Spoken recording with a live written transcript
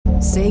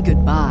Say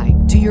goodbye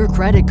to your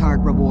credit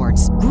card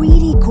rewards.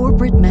 Greedy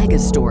corporate mega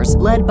stores,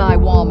 led by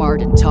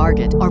Walmart and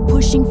Target, are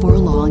pushing for a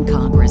law in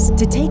Congress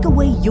to take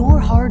away your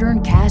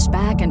hard-earned cash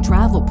back and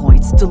travel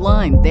points to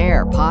line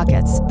their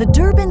pockets. The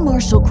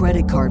Durbin-Marshall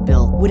credit card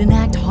bill would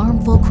enact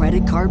harmful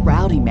credit card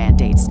routing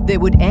mandates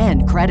that would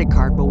end credit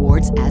card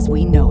rewards as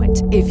we know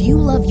it. If you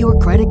love your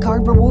credit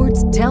card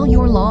rewards, tell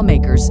your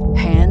lawmakers,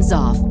 hands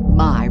off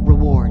my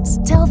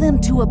rewards. Tell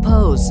them to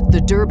oppose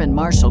the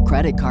Durbin-Marshall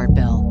credit card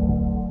bill.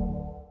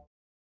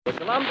 The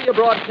Columbia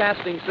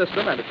Broadcasting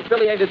System and its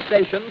affiliated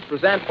stations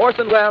present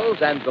Orson Welles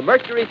and the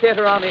Mercury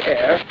Theater on the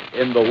Air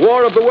in The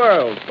War of the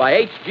Worlds by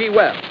H.G.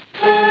 Wells.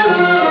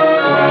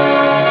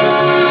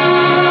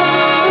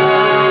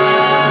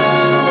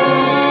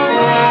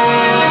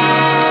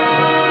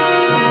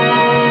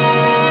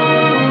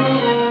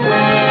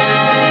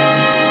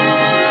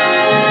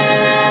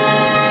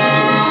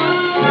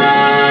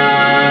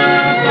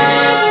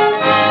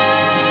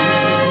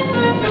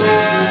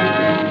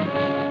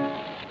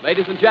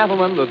 Ladies and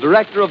gentlemen, the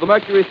director of the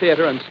Mercury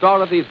Theater and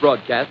star of these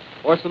broadcasts,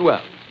 Orson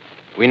Welles.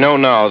 We know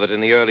now that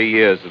in the early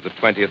years of the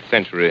 20th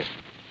century,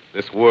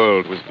 this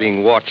world was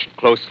being watched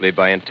closely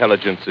by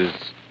intelligences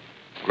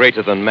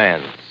greater than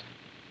man's,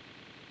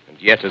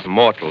 and yet as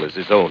mortal as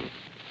his own.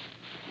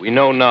 We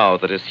know now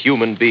that as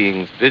human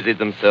beings busied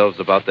themselves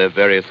about their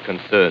various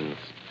concerns,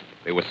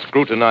 they were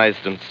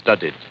scrutinized and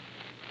studied,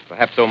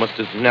 perhaps almost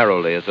as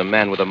narrowly as a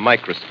man with a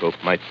microscope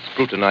might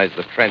scrutinize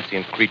the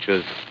transient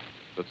creatures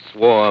that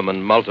swarm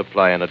and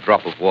multiply in a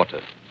drop of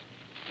water.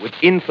 With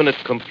infinite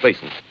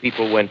complacence,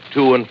 people went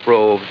to and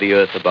fro over the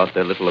earth about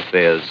their little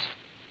affairs,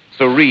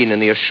 serene in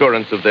the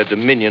assurance of their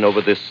dominion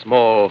over this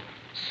small,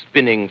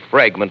 spinning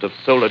fragment of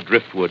solar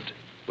driftwood,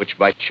 which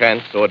by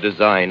chance or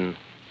design,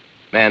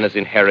 man has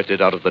inherited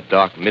out of the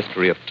dark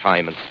mystery of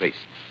time and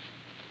space.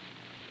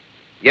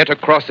 Yet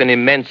across an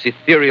immense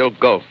ethereal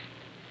gulf,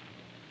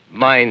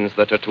 minds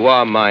that are to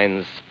our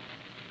minds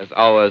as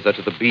ours are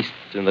to the beasts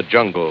in the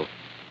jungle,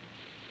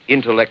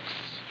 intellects,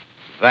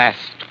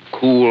 vast,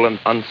 cool,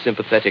 and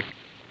unsympathetic,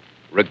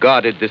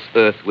 regarded this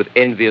earth with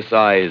envious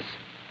eyes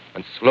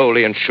and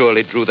slowly and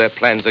surely drew their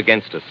plans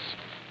against us.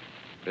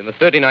 In the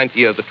 39th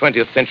year of the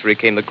 20th century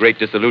came the Great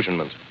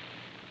Disillusionment. It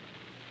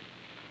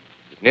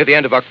was near the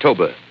end of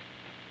October.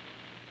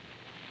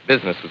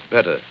 Business was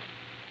better.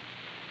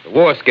 The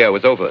war scare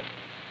was over.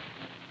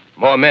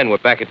 More men were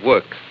back at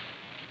work.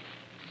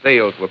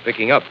 Sales were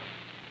picking up.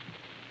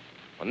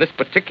 On this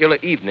particular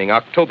evening,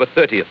 October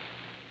 30th,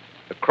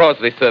 the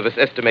Crosley service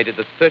estimated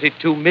that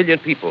 32 million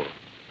people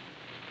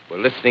were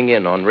listening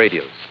in on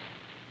radios.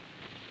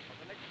 For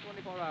the next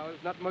 24 hours,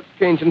 not much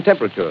change in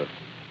temperature.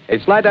 A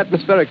slight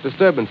atmospheric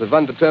disturbance of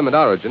undetermined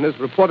origin is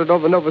reported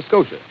over Nova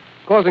Scotia,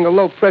 causing a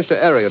low-pressure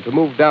area to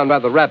move down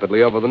rather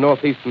rapidly over the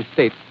northeastern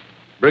states,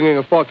 bringing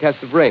a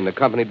forecast of rain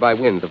accompanied by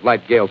winds of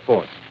light gale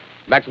force.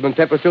 Maximum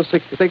temperature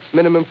 66,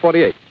 minimum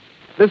 48.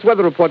 This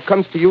weather report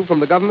comes to you from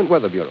the Government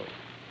Weather Bureau.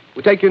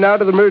 We take you now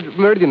to the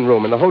Meridian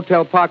Room in the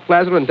Hotel Park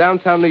Plaza in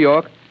downtown New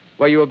York,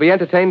 where you will be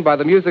entertained by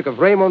the music of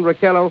Raymond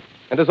Raquello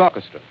and his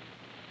orchestra.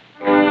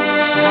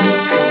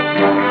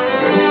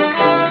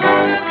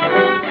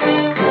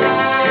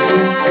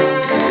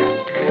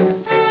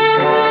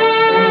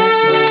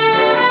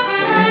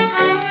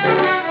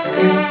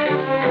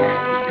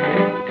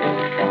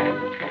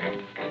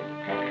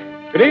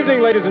 Good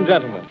evening, ladies and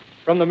gentlemen.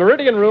 From the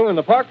Meridian Room in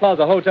the Park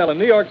Plaza Hotel in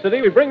New York City,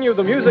 we bring you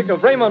the music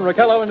of Raymond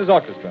Raquello and his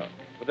orchestra.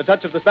 With a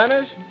touch of the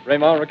Spanish,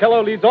 Raymond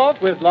Raquello leads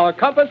off with La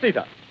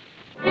Comparsita.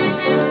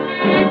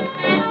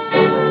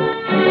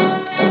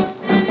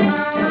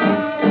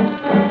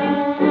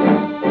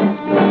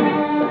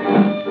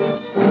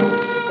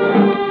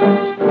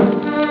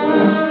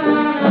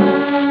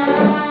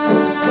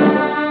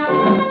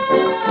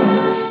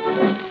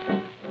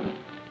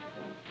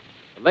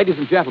 Ladies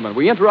and gentlemen,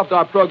 we interrupt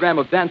our program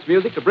of dance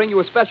music to bring you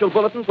a special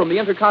bulletin from the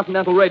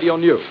Intercontinental Radio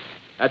News.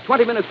 At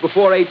 20 minutes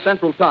before 8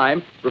 Central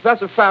Time,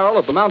 Professor Farrell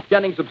of the Mount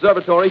Jennings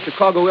Observatory,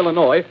 Chicago,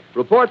 Illinois,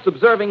 reports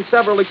observing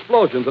several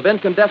explosions of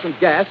incandescent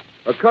gas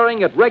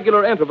occurring at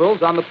regular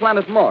intervals on the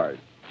planet Mars.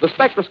 The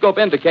spectroscope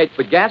indicates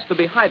the gas to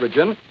be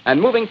hydrogen and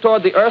moving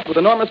toward the Earth with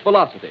enormous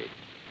velocity.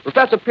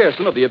 Professor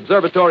Pearson of the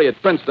observatory at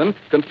Princeton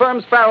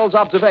confirms Farrell's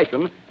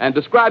observation and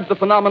describes the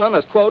phenomenon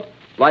as, quote,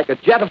 like a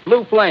jet of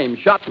blue flame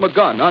shot from a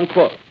gun,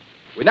 unquote.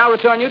 We now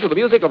return you to the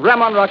music of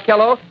Raymond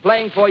Raquello,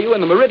 playing for you in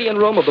the Meridian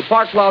Room of the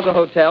Park Plaza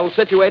Hotel,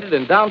 situated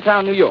in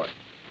downtown New York.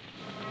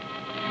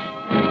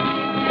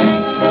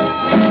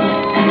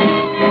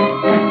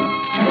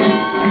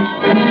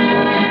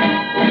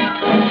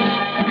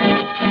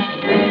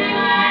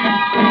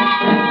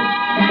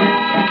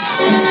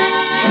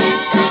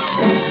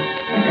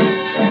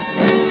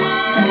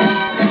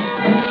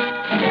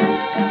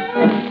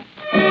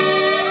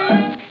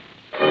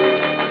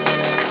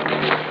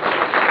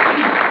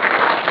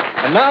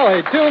 And now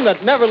a tune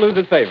that never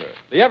loses favor,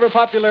 the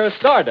ever-popular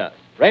Stardust,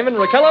 Raymond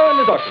Raquello and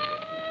his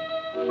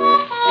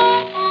orchestra.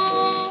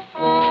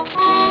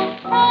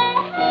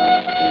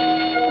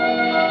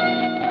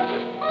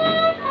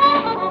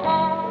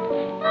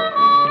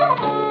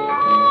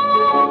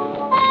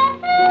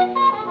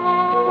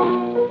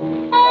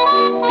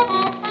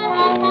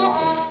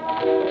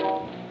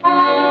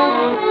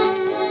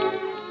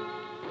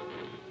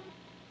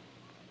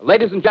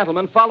 Ladies and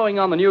gentlemen, following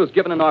on the news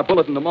given in our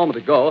bulletin a moment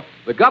ago,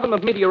 the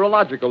Government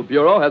Meteorological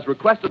Bureau has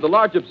requested the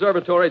large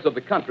observatories of the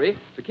country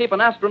to keep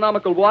an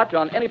astronomical watch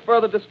on any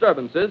further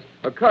disturbances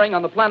occurring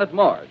on the planet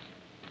Mars.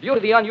 Due to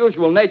the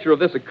unusual nature of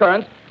this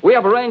occurrence, we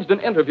have arranged an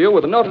interview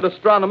with the noted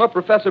astronomer,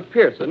 Professor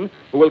Pearson,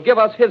 who will give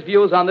us his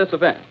views on this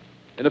event.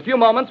 In a few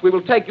moments, we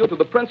will take you to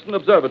the Princeton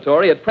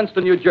Observatory at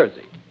Princeton, New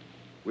Jersey.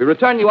 We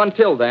return you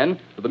until then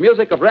to the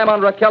music of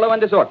Ramon Raquello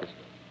and his orchestra.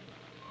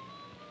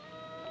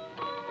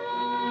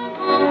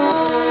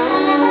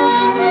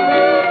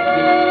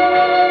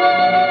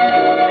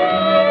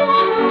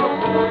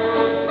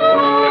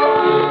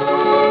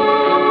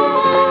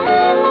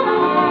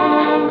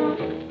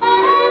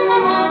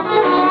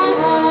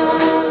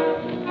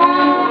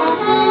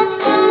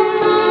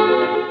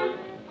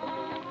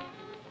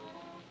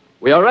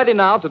 We are ready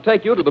now to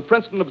take you to the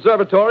Princeton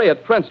Observatory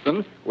at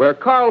Princeton, where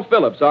Carl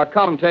Phillips, our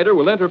commentator,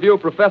 will interview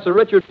Professor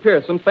Richard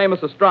Pearson,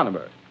 famous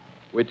astronomer.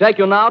 We take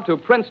you now to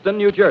Princeton,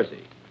 New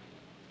Jersey.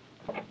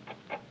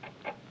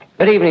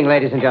 Good evening,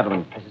 ladies and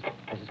gentlemen.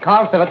 This is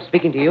Carl Phillips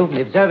speaking to you from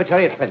the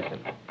observatory at Princeton.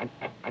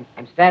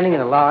 I'm standing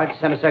in a large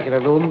semicircular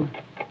room,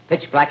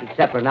 pitch black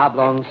except for an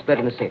oblong split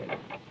in the ceiling.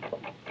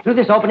 Through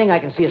this opening, I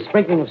can see a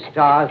sprinkling of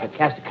stars that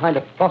cast a kind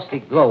of frosty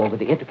glow over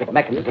the intricate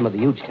mechanism of the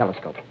huge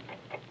telescope.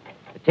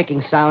 The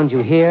ticking sound you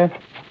hear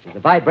is the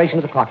vibration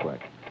of the clockwork.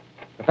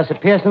 Professor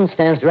Pearson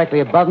stands directly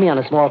above me on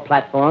a small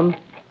platform,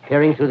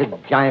 peering through the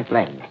giant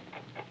lens.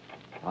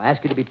 I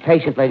ask you to be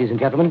patient, ladies and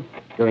gentlemen,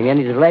 during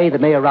any delay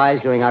that may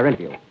arise during our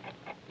interview.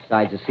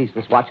 Besides the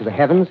ceaseless watch of the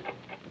heavens,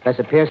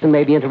 Professor Pearson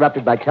may be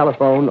interrupted by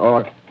telephone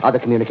or other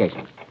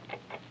communications.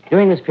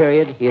 During this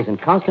period, he is in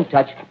constant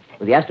touch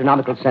with the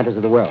astronomical centers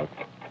of the world.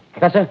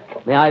 Professor,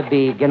 may I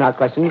begin our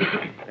questions?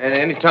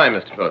 Any time,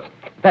 Mr. Phillips.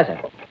 Professor,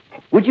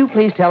 would you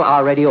please tell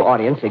our radio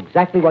audience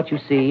exactly what you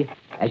see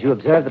as you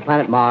observe the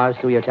planet Mars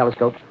through your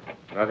telescope?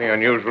 Nothing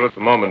unusual at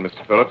the moment,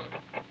 Mr. Phillips.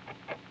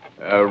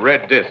 A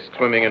red disk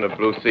swimming in a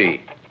blue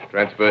sea.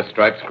 Transverse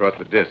stripes across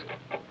the disk.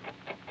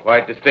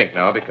 Quite distinct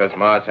now because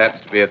Mars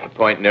happens to be at the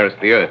point nearest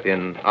the Earth,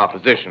 in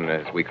opposition,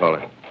 as we call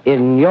it.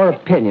 In your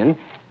opinion,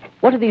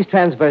 what do these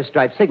transverse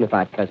stripes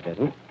signify, Professor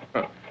Pearson?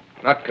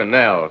 Not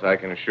canals, I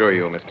can assure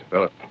you, Mr.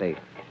 Phillips.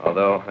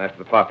 Although that's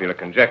the popular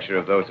conjecture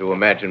of those who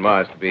imagine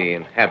Mars to be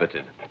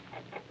inhabited.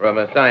 From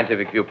a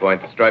scientific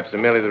viewpoint, the stripes are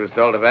merely the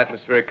result of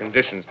atmospheric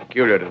conditions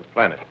peculiar to the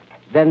planet.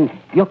 Then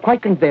you're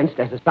quite convinced,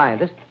 as a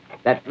scientist,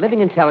 that living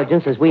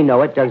intelligence as we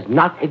know it does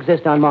not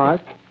exist on Mars?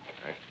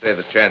 I should say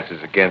the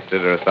chances against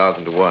it are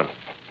 1,000 to 1.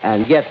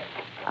 And yet,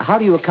 how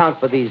do you account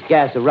for these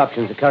gas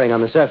eruptions occurring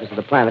on the surface of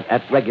the planet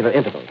at regular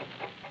intervals?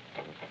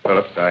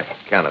 Phillips, I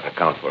cannot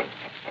account for it.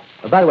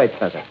 By the way,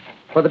 Professor,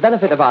 for the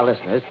benefit of our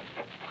listeners,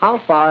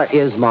 how far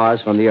is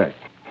Mars from the Earth?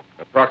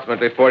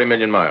 Approximately 40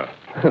 million miles.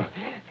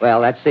 Well,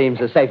 that seems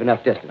a safe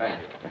enough distance.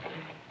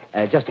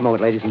 Just a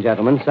moment, ladies and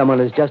gentlemen. Someone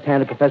has just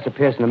handed Professor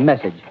Pearson a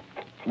message.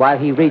 While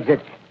he reads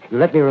it,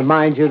 let me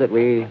remind you that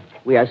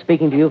we are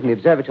speaking to you from the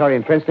observatory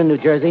in Princeton, New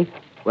Jersey,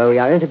 where we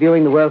are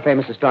interviewing the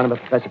world-famous astronomer,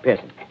 Professor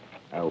Pearson.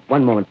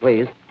 One moment,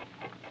 please.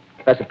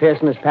 Professor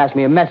Pearson has passed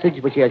me a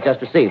message which he has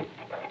just received.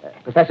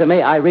 Professor,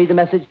 may I read the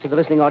message to the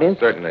listening audience?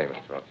 Certainly,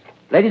 Mr. Phillips.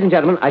 Ladies and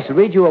gentlemen, I shall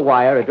read you a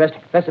wire addressed to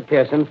Professor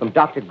Pearson from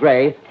Dr.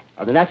 Gray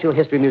of the Natural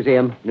History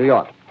Museum, New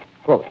York.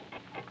 Quote,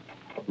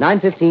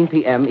 9:15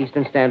 p.m.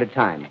 Eastern Standard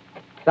Time.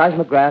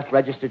 Seismograph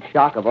registered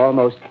shock of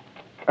almost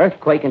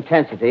earthquake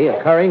intensity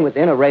occurring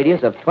within a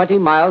radius of 20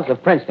 miles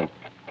of Princeton.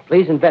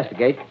 Please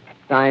investigate.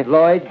 Signed,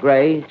 Lloyd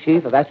Gray,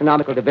 Chief of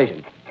Astronomical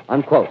Division.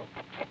 Unquote.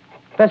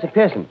 Professor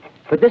Pearson,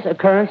 could this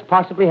occurrence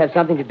possibly have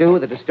something to do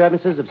with the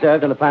disturbances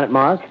observed on the planet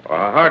Mars?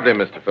 Hardly,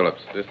 Mr.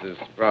 Phillips. This is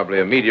probably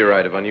a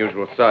meteorite of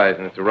unusual size,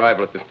 and its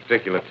arrival at this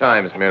particular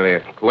time is merely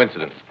a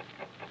coincidence.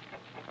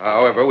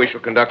 However, we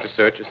shall conduct a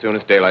search as soon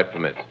as daylight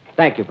permits.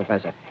 Thank you,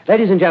 Professor.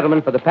 Ladies and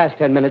gentlemen, for the past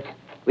 10 minutes,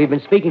 we've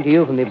been speaking to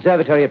you from the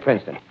observatory at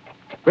Princeton,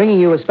 bringing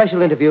you a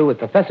special interview with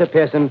Professor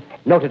Pearson,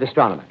 noted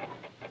astronomer.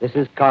 This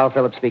is Carl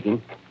Phillips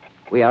speaking.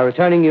 We are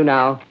returning you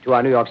now to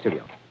our New York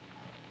studio.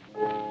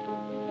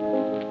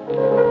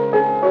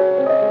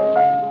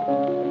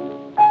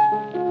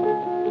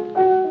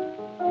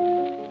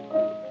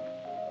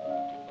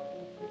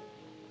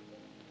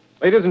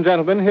 Ladies and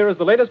gentlemen, here is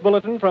the latest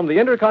bulletin from the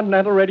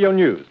Intercontinental Radio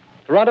News.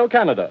 Toronto,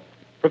 Canada.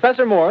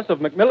 Professor Morse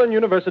of Macmillan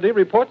University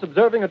reports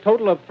observing a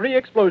total of 3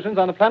 explosions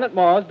on the planet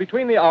Mars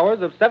between the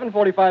hours of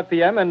 7:45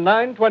 p.m. and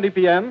 9:20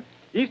 p.m.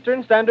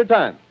 Eastern Standard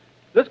Time.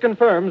 This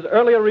confirms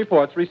earlier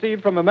reports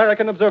received from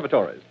American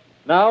observatories.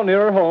 Now,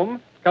 nearer home,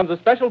 comes a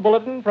special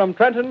bulletin from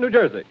Trenton, New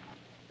Jersey.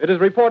 It is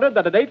reported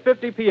that at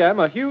 8:50 p.m.,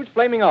 a huge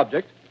flaming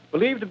object,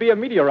 believed to be a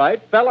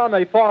meteorite, fell on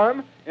a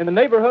farm in the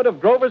neighborhood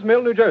of Grover's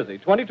Mill, New Jersey,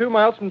 22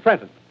 miles from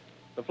Trenton.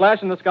 The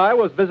flash in the sky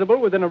was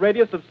visible within a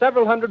radius of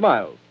several hundred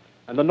miles,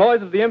 and the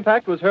noise of the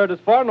impact was heard as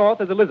far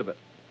north as Elizabeth.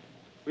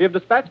 We have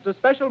dispatched a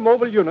special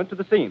mobile unit to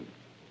the scene,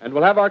 and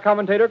we'll have our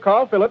commentator,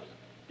 Carl Phillips,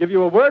 give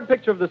you a word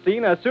picture of the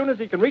scene as soon as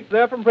he can reach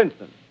there from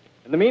Princeton.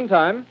 In the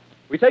meantime,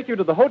 we take you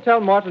to the Hotel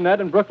Martinet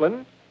in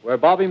Brooklyn, where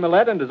Bobby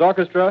Millett and his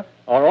orchestra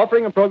are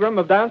offering a program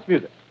of dance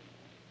music.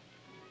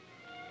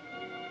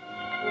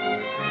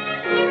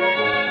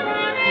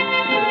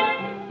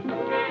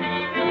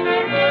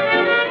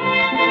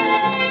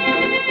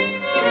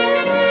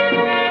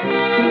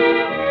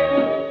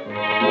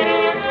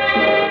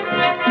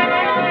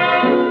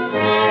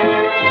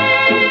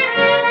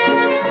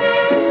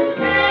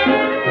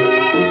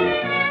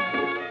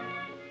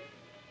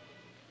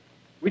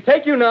 We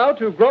take you now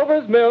to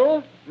Grover's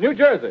Mill, New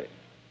Jersey.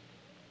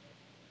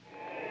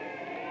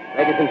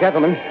 Ladies and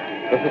gentlemen,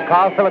 this is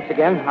Carl Phillips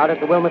again, out at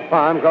the Wilmot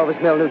Farm,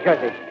 Grover's Mill, New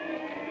Jersey.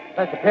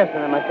 Professor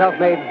Pearson and myself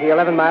made the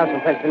 11 miles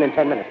from Princeton in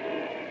 10 minutes.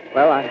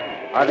 Well, I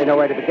hardly know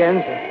where to begin.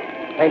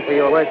 To paint for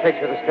you a word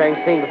picture of the strange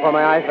scene before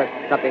my eyes, like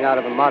something out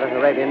of a modern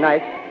Arabian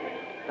Nights.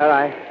 Well,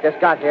 I just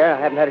got here. I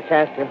haven't had a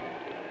chance to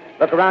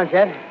look around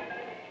yet.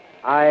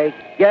 I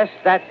guess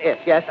that's it.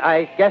 Yes,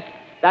 I guess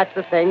that's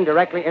the thing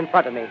directly in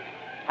front of me,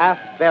 half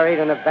buried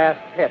in a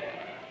vast pit.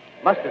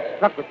 Must have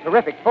struck with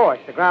terrific force.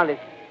 The ground is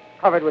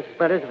covered with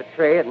splinters of a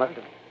tree. It must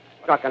have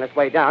struck on its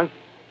way down.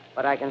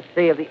 But I can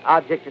see the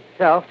object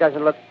itself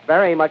doesn't look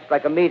very much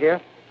like a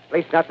meteor. At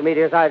least not the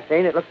meteors I've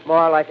seen. It looks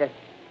more like a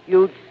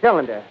huge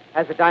cylinder.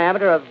 Has a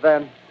diameter of,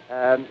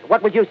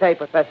 what would you say,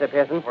 Professor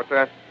Pearson? What's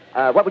that?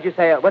 What would you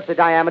say, what's the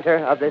diameter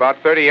of this?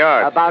 About 30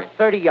 yards. About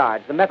 30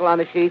 yards. The metal on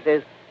the sheath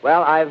is,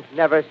 well, I've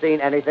never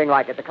seen anything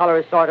like it. The color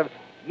is sort of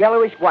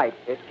yellowish white.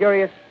 It's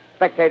curious.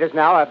 Spectators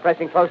now are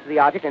pressing close to the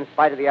object in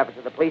spite of the efforts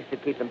of the police to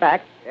keep them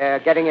back.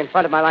 Getting in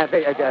front of my line.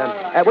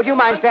 Would you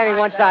mind standing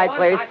one side,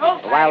 please?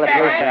 While the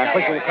police are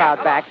pushing the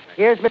crowd back.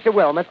 Here's Mr.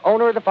 Wilmot,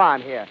 owner of the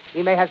farm here.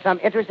 He may have some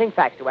interesting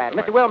facts to add.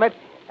 Mr. Wilmot,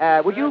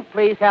 would you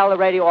please tell the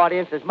radio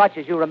audience as much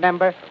as you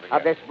remember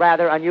of this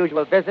rather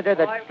unusual visitor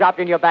that dropped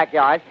in your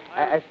backyard?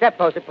 A step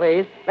closer,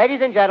 please.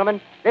 Ladies and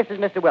gentlemen, this is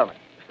Mr. Wilmot.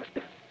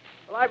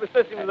 Well, I was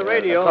listening to the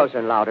radio. Closer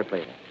and louder,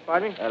 please.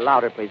 Pardon me?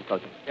 Louder, please,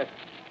 closer. Yes.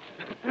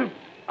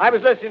 I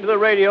was listening to the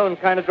radio and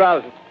kind of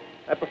drowsing.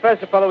 That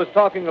professor fellow was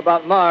talking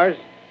about Mars,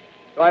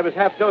 so I was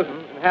half dozing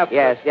and half...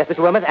 Yes, Mr.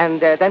 Wilmot,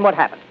 and then what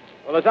happened?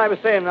 Well, as I was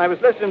saying, I was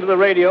listening to the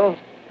radio,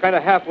 kind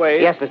of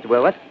halfway. Yes, Mr.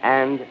 Wilmot,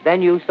 and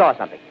then you saw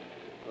something.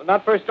 Well,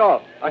 not first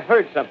off. I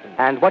heard something.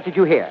 And what did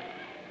you hear?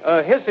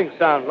 A hissing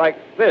sound like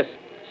this.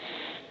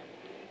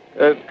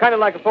 Kind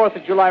of like a 4th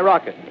of July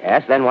rocket.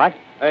 Yes, then what?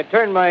 I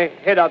turned my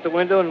head out the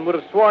window and would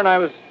have sworn I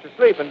was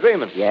asleep and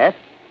dreaming. Yes?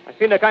 I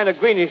seen a kind of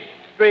greenish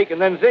streak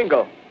and then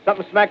zingo.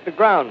 Something smacked the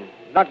ground,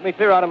 knocked me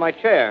clear out of my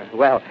chair.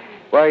 Well,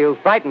 were you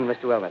frightened,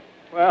 Mr. Wilmot?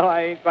 Well,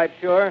 I ain't quite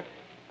sure.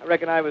 I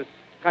reckon I was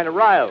kind of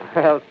riled.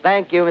 Well,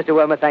 thank you, Mr.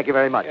 Wilmot. Thank you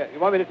very much. Yeah, you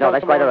want me to tell No,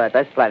 that's some quite more? all right.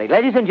 That's plenty.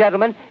 Ladies and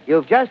gentlemen,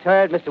 you've just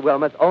heard Mr.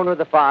 Wilmot, owner of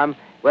the farm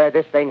where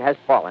this thing has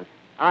fallen.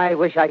 I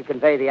wish I could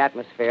convey the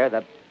atmosphere,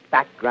 the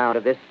background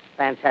of this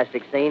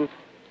fantastic scene.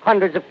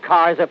 Hundreds of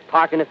cars are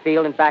parked in the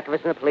field in back of us,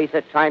 and the police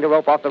are trying to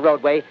rope off the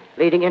roadway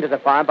leading into the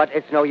farm, but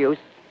it's no use.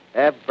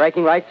 They're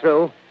breaking right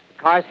through.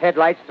 The car's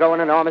headlights throw an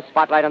enormous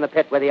spotlight on the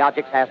pit where the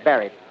object's half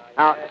buried.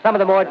 Now, some of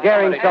the more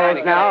daring souls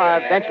now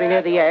are venturing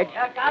near the edge.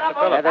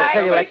 The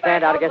silhouettes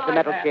stand out against the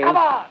metal sheen.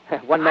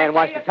 One man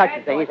wants to touch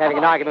the thing. He's having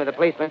an argument with the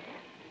policeman.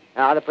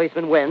 Now, the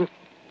policeman wins.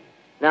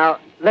 Now,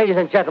 ladies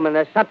and gentlemen,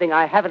 there's something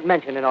I haven't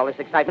mentioned in all this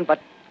excitement,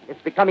 but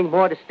it's becoming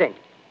more distinct.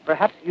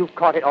 Perhaps you've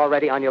caught it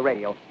already on your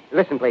radio.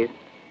 Listen, please.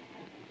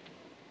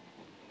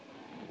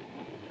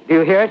 Do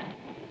you hear it?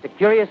 It's a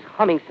curious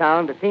humming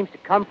sound that seems to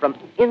come from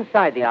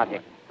inside the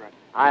object.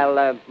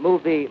 I'll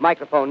move the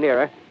microphone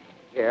nearer.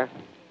 Here.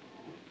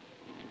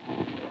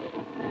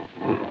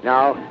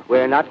 Now,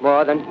 we're not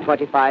more than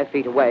 25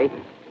 feet away.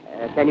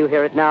 Can you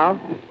hear it now?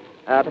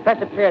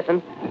 Professor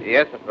Pearson.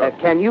 Yes, Professor.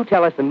 Can you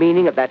tell us the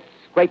meaning of that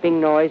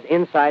scraping noise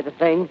inside the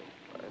thing?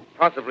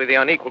 Possibly the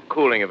unequal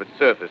cooling of its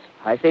surface.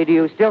 I say, do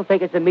you still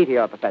think it's a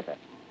meteor, Professor?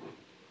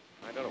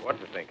 I don't know what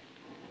to think.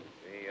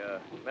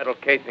 The metal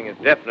casing is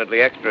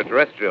definitely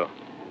extraterrestrial.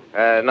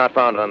 Not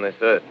found on this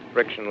Earth.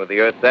 Friction with the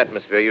Earth's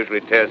atmosphere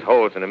usually tears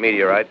holes in a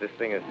meteorite. This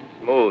thing is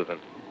smooth, and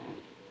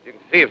you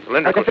can see its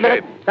cylindrical Just a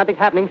minute. shape. Something's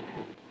happening.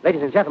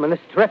 Ladies and gentlemen, this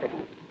is terrific.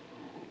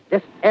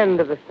 This end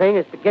of the thing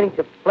is beginning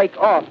to flake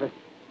off. The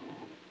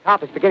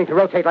top is beginning to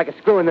rotate like a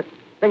screw, and this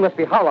thing must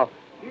be hollow.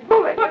 He's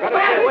moving. Keep back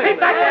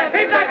there.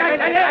 Keep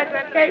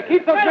back there.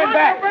 Keep those men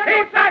back.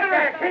 Keep back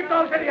there. Keep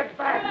those idiots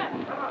back.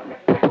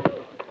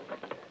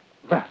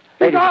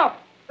 Ladies, off.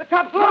 The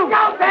top's loose. Look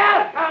out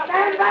there.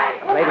 Stand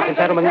back. ladies and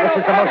gentlemen, this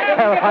is the most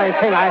terrifying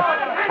thing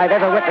I've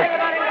ever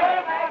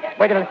witnessed.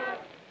 Wait a minute.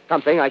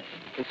 Something I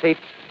can see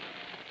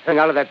coming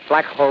out of that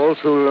black hole,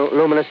 two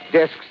luminous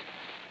discs.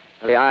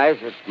 The eyes,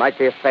 it might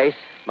be a face,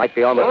 might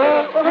be almost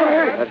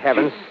Good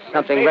heavens,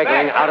 something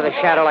wriggling out of the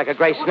shadow like a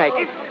gray snake.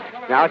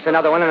 Now it's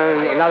another one,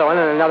 and another one,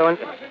 and another one.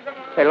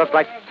 They look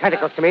like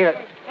tentacles to me.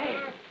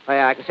 Oh,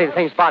 yeah, I can see the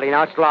thing's body.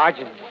 Now it's large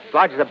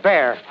as a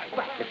bear.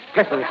 It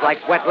glistens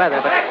like wet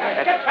leather, but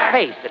that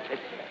face,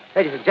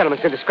 ladies and gentlemen,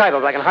 it's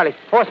indescribable. I can hardly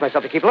force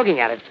myself to keep looking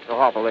at it. It's so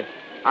awful. The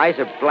eyes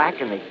are black,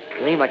 and they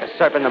gleam like a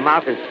serpent. The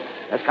mouth is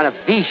kind of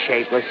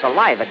V-shaped with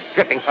saliva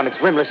dripping from its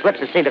rimless lips.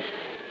 It seems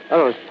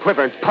to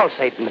quiver and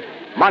pulsate, and the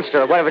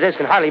monster, or whatever it is,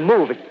 can hardly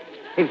move. It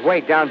seems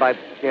weighed down by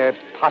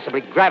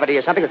possibly gravity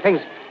or something. The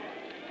thing's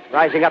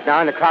rising up now,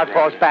 and the crowd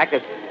falls back.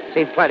 They've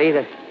seen plenty.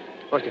 The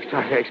most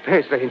extraordinary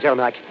experience, ladies and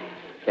gentlemen.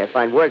 I can't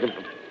find words.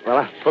 Well,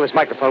 I'll pull this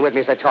microphone with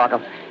me as I talk. I'll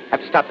have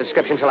to stop the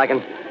description until I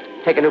can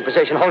take a new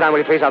position. Hold on, will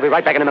you, please? I'll be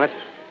right back in a minute.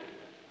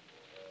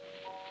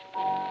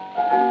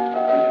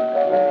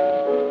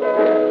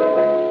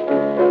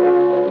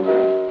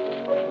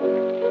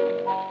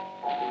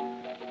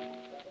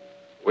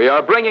 We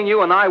are bringing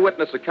you an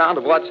eyewitness account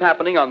of what's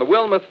happening on the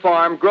Wilmuth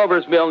Farm,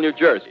 Grover's Mill, New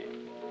Jersey.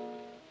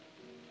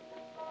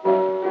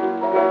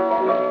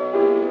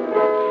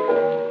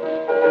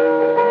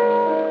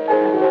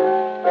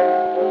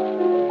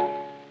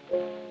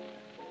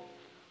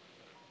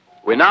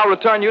 We now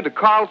return you to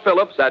Carl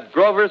Phillips at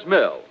Grover's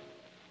Mill.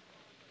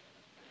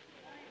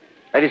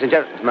 Ladies and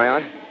gentlemen,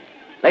 Marion.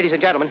 Ladies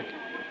and gentlemen,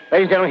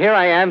 here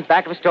I am,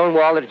 back of a stone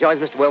wall that adjoins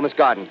Mr. Wilmuth's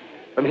garden.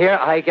 From here,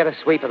 I get a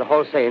sweep of the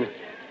whole scene.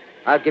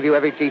 I'll give you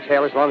every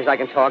detail as long as I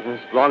can talk and as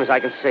long as I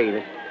can see.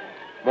 There's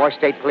more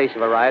state police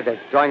have arrived. They're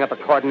drawing up a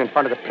cordon in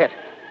front of the pit.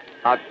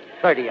 About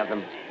 30 of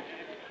them.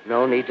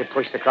 No need to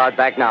push the crowd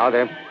back now.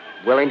 They're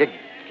willing to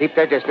keep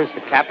their distance. The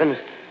captain's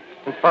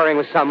conferring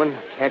with someone.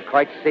 Can't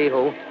quite see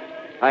who.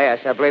 Oh, yes,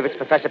 I believe it's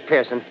Professor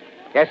Pearson.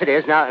 Yes, it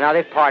is. Now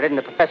they've parted, and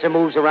the professor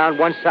moves around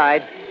one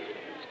side,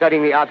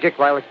 studying the object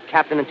while the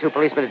captain and two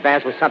policemen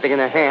advance with something in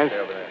their hands.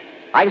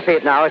 I can see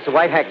it now. It's a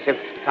white handkerchief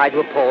tied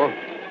to a pole.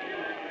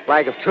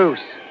 Flag of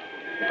truce.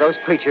 If those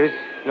creatures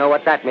know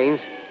what that means,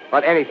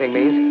 what anything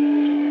means.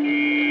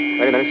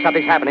 Wait a minute,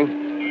 something's happening.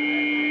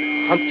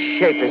 A humped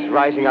shape is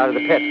rising out of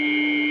the pit.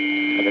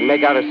 I can make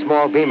out a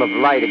small beam of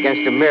light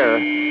against a mirror.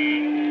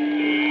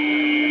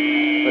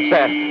 What's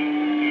that?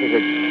 There's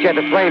a jet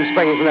of flame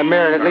springing from the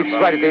mirror, and it leaps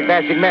right at the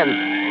advancing men.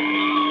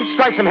 It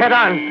strikes them head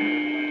on.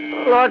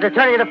 Lord, they're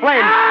turning into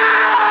flames.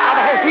 Now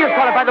the whole field's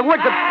caught up by the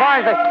woods, the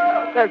barns,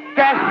 the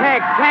gas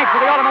tanks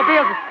of the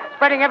automobiles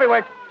spreading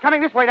everywhere. It's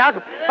coming this way now,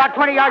 about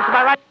 20 yards to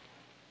my right.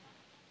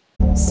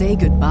 Say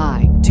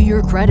goodbye to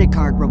your credit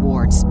card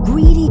rewards.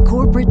 Greedy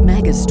corporate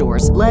mega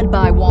stores, led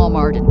by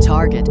Walmart and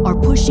Target, are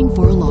pushing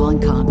for a law in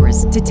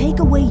Congress to take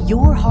away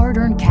your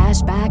hard-earned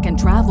cash back and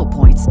travel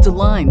points to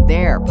line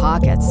their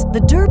pockets. The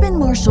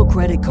Durbin-Marshall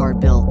credit card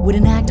bill would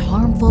enact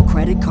harmful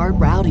credit card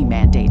routing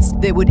mandates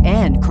that would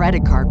end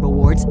credit card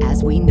rewards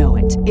as we know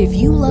it. If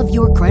you love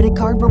your credit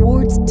card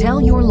rewards,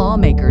 tell your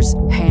lawmakers,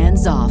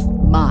 hands off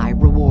my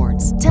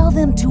rewards. Tell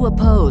them to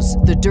oppose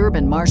the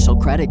Durbin-Marshall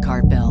credit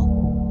card bill.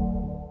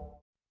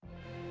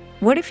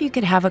 What if you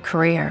could have a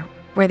career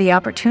where the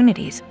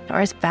opportunities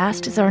are as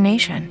vast as our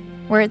nation,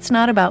 where it's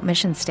not about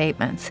mission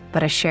statements,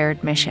 but a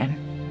shared mission?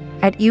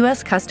 At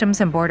U.S. Customs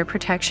and Border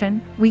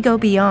Protection, we go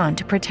beyond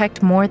to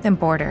protect more than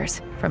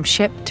borders, from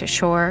ship to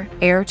shore,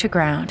 air to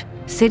ground,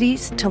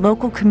 cities to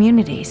local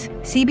communities.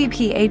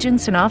 CBP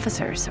agents and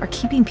officers are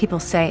keeping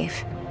people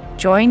safe.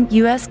 Join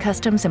U.S.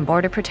 Customs and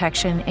Border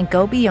Protection and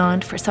go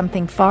beyond for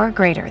something far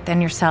greater than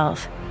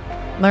yourself.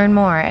 Learn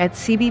more at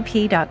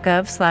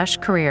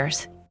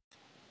cbp.gov/careers.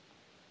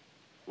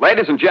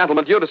 Ladies and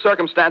gentlemen, due to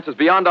circumstances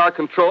beyond our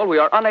control, we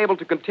are unable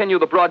to continue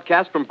the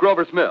broadcast from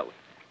Grover's Mill.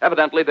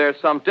 Evidently, there's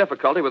some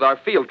difficulty with our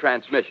field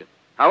transmission.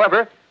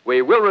 However,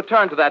 we will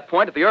return to that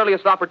point at the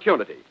earliest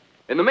opportunity.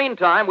 In the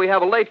meantime, we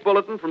have a late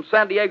bulletin from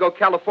San Diego,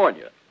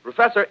 California.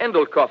 Professor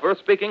Indelkoffer,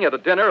 speaking at a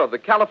dinner of the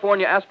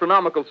California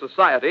Astronomical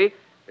Society,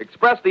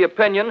 expressed the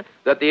opinion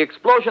that the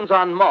explosions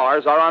on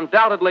Mars are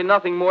undoubtedly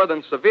nothing more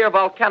than severe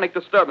volcanic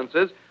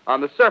disturbances on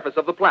the surface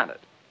of the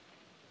planet.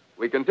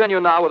 We continue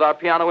now with our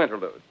piano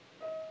interlude.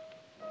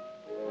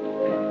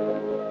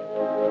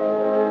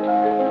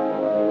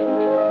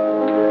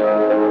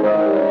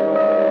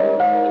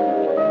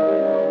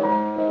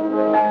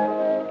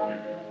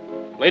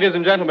 Ladies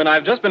and gentlemen,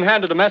 I've just been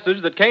handed a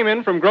message that came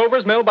in from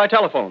Grover's Mill by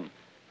telephone.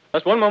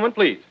 Just one moment,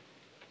 please.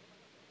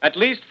 At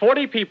least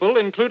 40 people,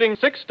 including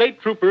 6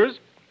 state troopers,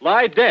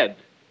 lie dead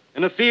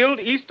in a field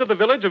east of the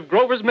village of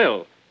Grover's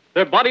Mill,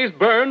 their bodies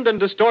burned and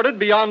distorted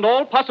beyond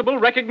all possible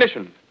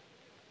recognition.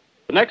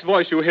 The next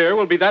voice you hear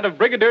will be that of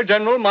Brigadier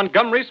General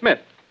Montgomery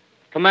Smith,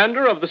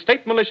 commander of the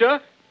state militia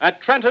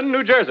at Trenton,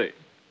 New Jersey.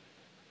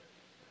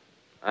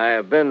 I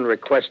have been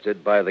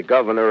requested by the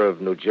governor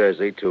of New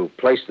Jersey to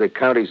place the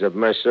counties of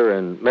Mercer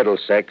and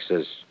Middlesex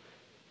as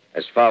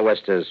far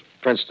west as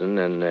Princeton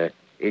and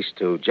east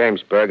to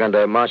Jamesburg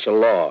under martial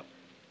law.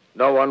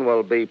 No one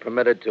will be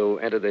permitted to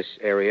enter this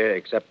area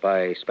except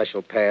by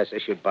special pass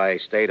issued by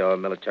state or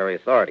military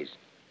authorities.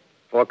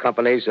 4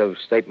 companies of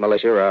state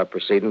militia are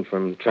proceeding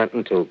from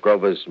Trenton to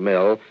Grover's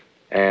Mill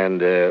and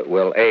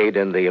will aid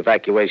in the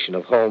evacuation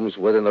of homes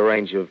within the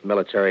range of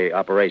military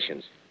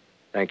operations.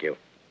 Thank you.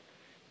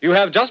 You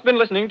have just been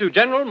listening to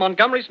General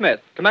Montgomery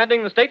Smith,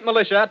 commanding the state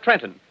militia at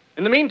Trenton.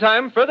 In the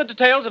meantime, further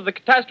details of the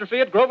catastrophe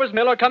at Grover's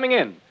Mill are coming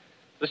in.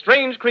 The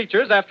strange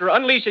creatures, after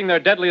unleashing their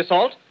deadly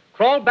assault,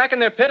 crawled back in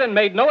their pit and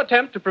made no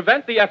attempt to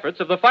prevent the efforts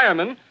of the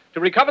firemen to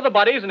recover the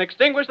bodies and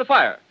extinguish the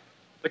fire.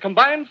 The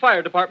combined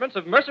fire departments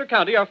of Mercer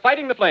County are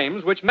fighting the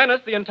flames which menace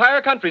the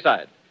entire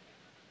countryside.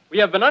 We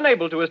have been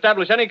unable to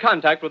establish any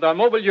contact with our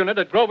mobile unit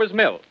at Grover's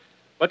Mill,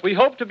 but we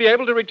hope to be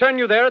able to return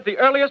you there at the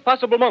earliest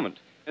possible moment.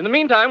 In the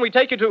meantime, we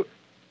take you to...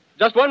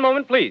 Just one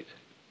moment, please.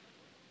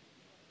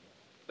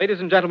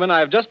 Ladies and gentlemen, I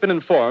have just been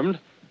informed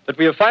that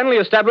we have finally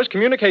established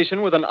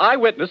communication with an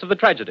eyewitness of the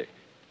tragedy.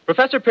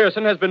 Professor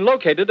Pearson has been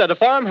located at a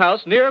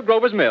farmhouse near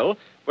Grover's Mill,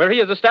 where he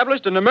has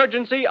established an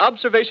emergency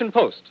observation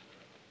post.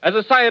 As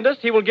a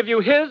scientist, he will give you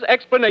his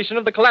explanation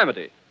of the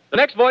calamity. The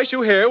next voice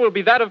you hear will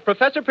be that of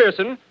Professor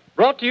Pearson,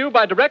 brought to you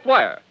by direct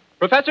wire.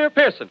 Professor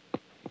Pearson.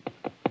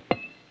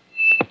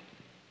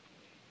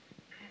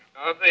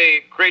 Of the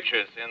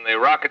creatures in the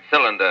rocket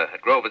cylinder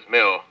at Grover's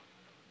Mill,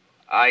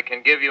 I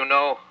can give you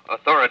no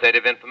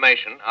authoritative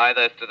information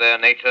either as to their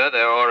nature,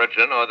 their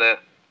origin, or their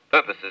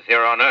purposes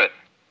here on Earth.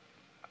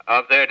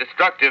 Of their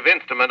destructive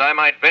instrument, I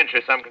might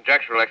venture some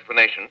conjectural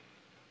explanation.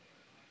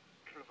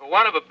 For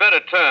want of a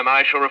better term,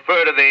 I shall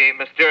refer to the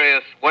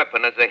mysterious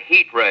weapon as a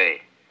heat ray.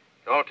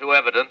 It's all too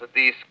evident that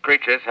these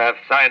creatures have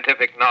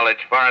scientific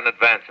knowledge far in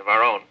advance of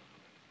our own.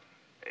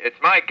 It's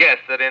my guess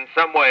that in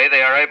some way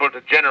they are able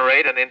to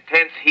generate an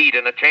intense heat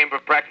in a chamber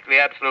of practically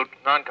absolute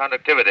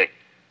non-conductivity.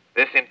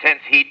 This intense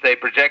heat they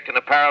project in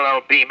a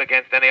parallel beam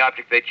against any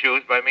object they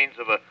choose by means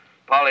of a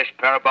polished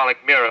parabolic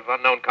mirror of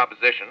unknown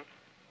composition,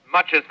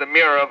 much as the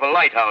mirror of a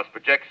lighthouse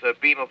projects a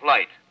beam of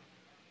light.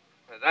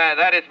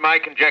 That is my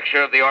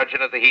conjecture of the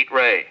origin of the heat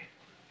ray.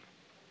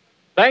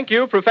 Thank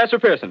you, Professor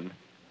Pearson.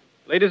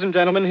 Ladies and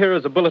gentlemen, here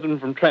is a bulletin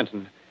from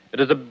Trenton.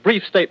 It is a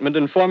brief statement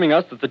informing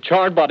us that the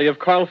charred body of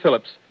Carl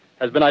Phillips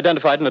has been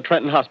identified in a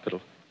Trenton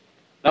hospital.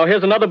 Now,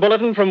 here's another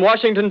bulletin from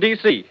Washington,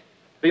 D.C.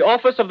 The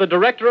Office of the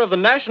Director of the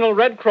National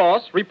Red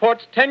Cross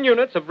reports 10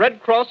 units of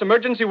Red Cross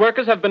emergency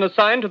workers have been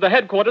assigned to the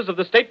headquarters of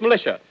the state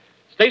militia,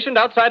 stationed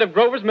outside of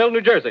Grover's Mill,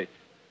 New Jersey.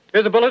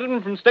 Here's a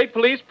bulletin from State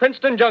Police,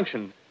 Princeton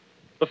Junction.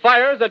 The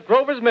fires at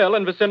Grover's Mill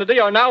and vicinity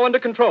are now under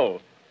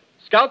control.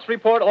 Scouts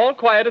report all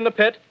quiet in the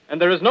pit, and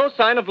there is no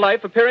sign of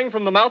life appearing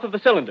from the mouth of the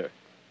cylinder.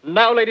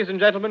 Now, ladies and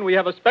gentlemen, we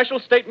have a special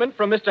statement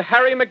from Mr.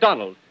 Harry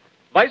McDonald,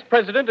 Vice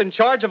President in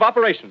charge of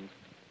operations.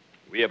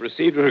 We have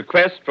received a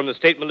request from the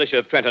state militia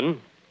of Trenton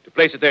to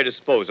place at their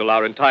disposal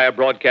our entire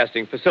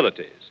broadcasting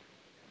facilities.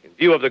 In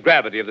view of the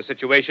gravity of the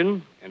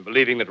situation, and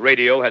believing that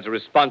radio has a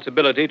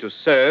responsibility to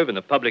serve in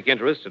the public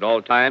interest at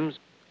all times,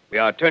 we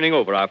are turning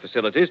over our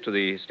facilities to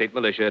the state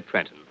militia at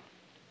Trenton.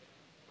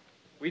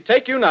 We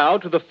take you now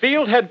to the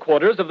field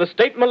headquarters of the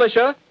state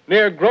militia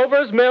near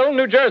Grover's Mill,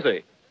 New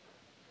Jersey.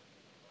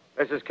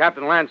 This is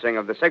Captain Lansing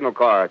of the Signal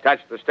Corps,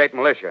 attached to the state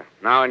militia,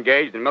 now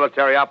engaged in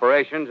military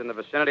operations in the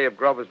vicinity of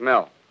Grover's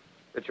Mill.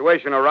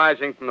 Situation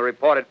arising from the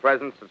reported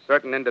presence of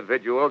certain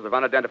individuals of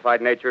unidentified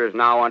nature is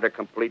now under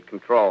complete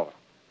control.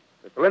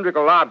 The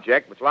cylindrical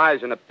object, which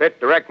lies in a pit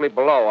directly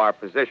below our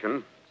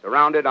position,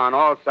 surrounded on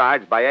all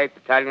sides by 8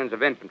 battalions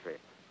of infantry,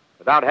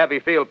 without heavy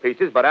field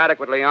pieces, but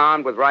adequately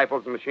armed with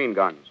rifles and machine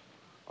guns.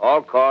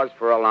 All cause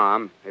for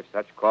alarm, if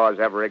such cause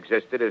ever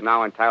existed, is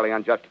now entirely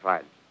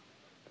unjustified.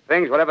 The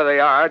things, whatever they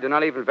are, do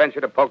not even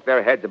venture to poke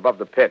their heads above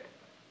the pit.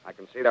 I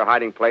can see their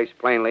hiding place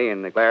plainly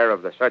in the glare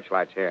of the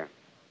searchlights here.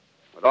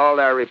 With all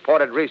their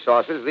reported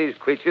resources, these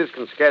creatures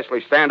can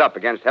scarcely stand up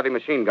against heavy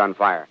machine gun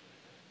fire.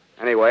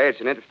 Anyway,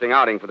 it's an interesting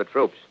outing for the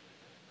troops.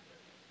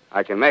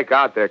 I can make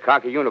out their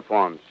khaki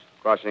uniforms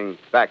crossing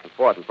back and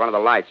forth in front of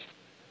the lights.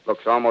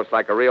 Looks almost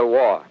like a real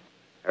war.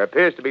 There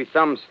appears to be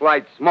some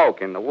slight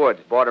smoke in the woods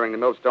bordering the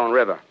Millstone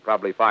River,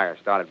 probably fire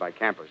started by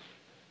campers.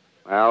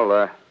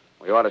 Well,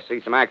 we ought to see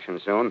some action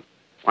soon.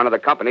 One of the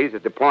companies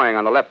is deploying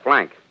on the left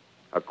flank.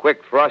 A quick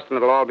thrust and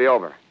it'll all be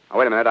over. Now,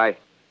 wait a minute. I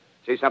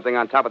see something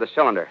on top of the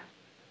cylinder.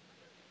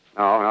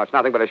 No, it's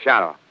nothing but a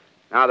shadow.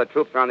 Now the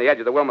troops are on the edge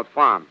of the Wilmot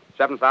Farm.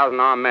 7,000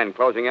 armed men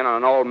closing in on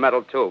an old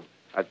metal tube.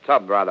 A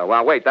tub, rather.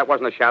 Well, wait, that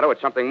wasn't a shadow.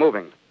 It's something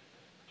moving.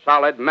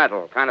 Solid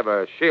metal, kind of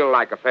a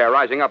shield-like affair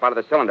rising up out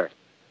of the cylinder.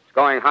 It's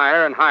going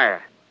higher and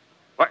higher.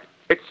 What?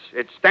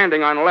 It's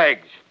standing on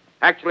legs,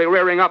 actually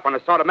rearing up on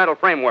a sort of metal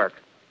framework.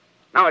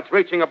 Now it's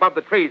reaching above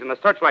the trees, and the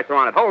searchlights are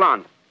on it. Hold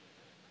on.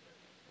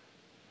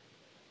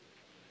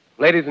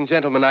 Ladies and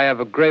gentlemen, I have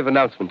a grave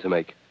announcement to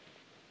make.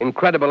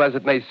 Incredible as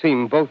it may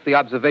seem, both the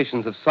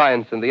observations of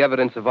science and the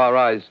evidence of our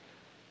eyes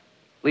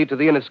lead to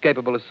the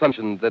inescapable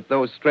assumption that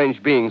those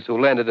strange beings who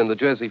landed in the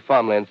Jersey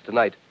farmlands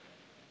tonight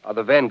are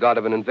the vanguard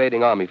of an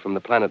invading army from the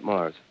planet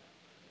Mars.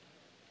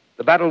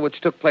 The battle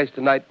which took place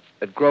tonight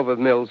at Grover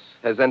Mills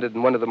has ended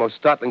in one of the most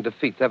startling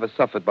defeats ever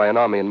suffered by an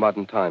army in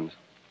modern times.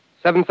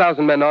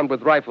 7,000 men armed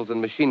with rifles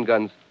and machine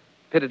guns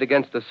pitted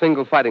against a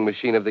single fighting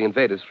machine of the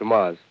invaders from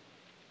Mars.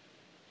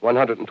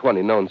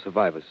 120 known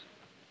survivors.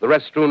 The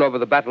rest strewn over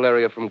the battle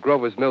area from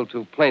Grover's Mill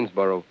to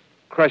Plainsboro,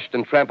 crushed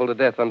and trampled to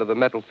death under the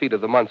metal feet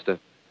of the monster,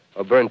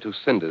 or burned to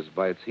cinders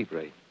by its heat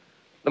ray.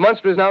 The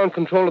monster is now in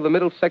control of the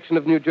middle section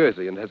of New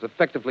Jersey and has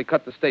effectively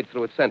cut the state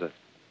through its center.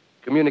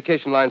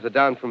 Communication lines are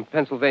down from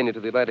Pennsylvania to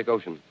the Atlantic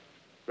Ocean.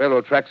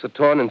 Railroad tracks are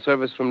torn and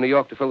service from New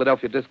York to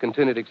Philadelphia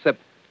discontinued, except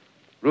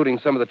routing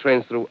some of the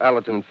trains through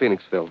Allerton and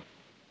Phoenixville.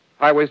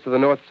 Highways to the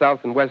north,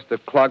 south, and west are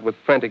clogged with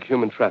frantic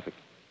human traffic.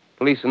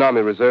 Police and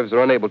army reserves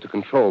are unable to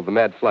control the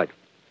mad flight.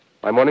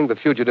 By morning, the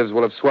fugitives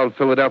will have swelled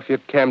Philadelphia,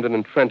 Camden,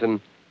 and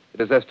Trenton.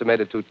 It is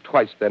estimated to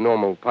twice their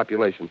normal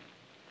population.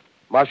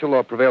 Martial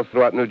law prevails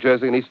throughout New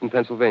Jersey and eastern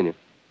Pennsylvania.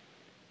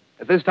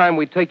 At this time,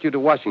 we take you to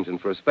Washington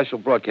for a special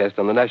broadcast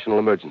on the national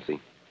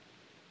emergency.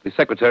 The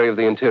Secretary of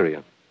the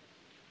Interior.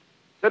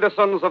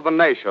 Citizens of the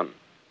nation,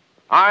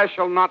 I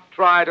shall not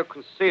try to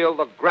conceal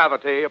the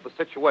gravity of the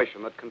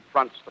situation that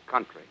confronts the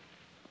country,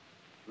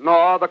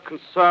 nor the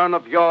concern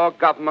of your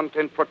government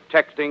in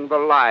protecting the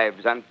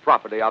lives and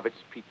property of its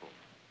people.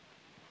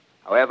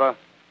 However,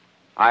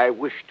 I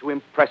wish to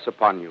impress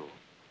upon you,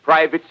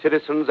 private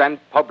citizens and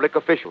public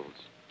officials,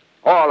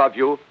 all of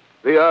you,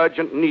 the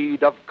urgent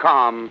need of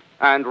calm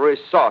and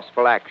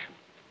resourceful action.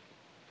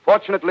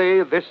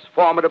 Fortunately, this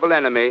formidable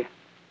enemy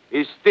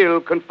is still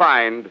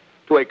confined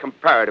to a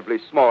comparatively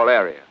small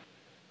area,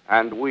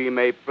 and we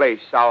may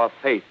place our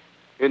faith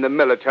in the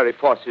military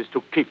forces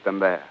to keep them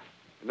there.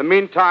 In the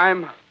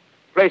meantime,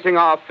 placing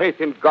our faith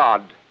in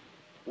God,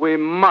 we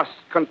must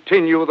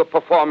continue the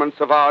performance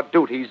of our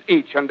duties,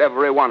 each and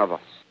every one of us,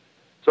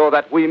 so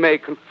that we may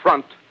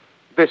confront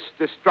this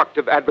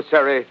destructive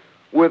adversary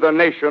with a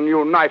nation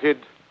united,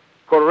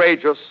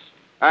 courageous,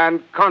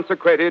 and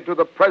consecrated to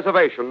the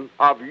preservation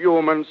of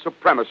human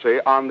supremacy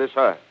on this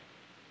earth.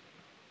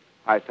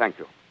 I thank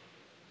you.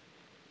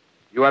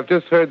 You have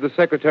just heard the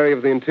Secretary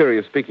of the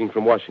Interior speaking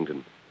from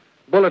Washington.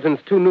 Bulletins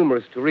too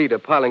numerous to read are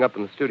piling up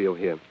in the studio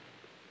here.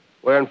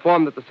 We're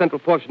informed that the central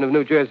portion of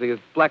New Jersey is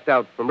blacked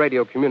out from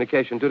radio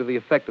communication due to the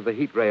effect of the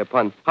heat ray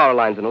upon power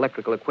lines and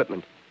electrical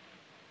equipment.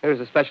 Here's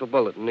a special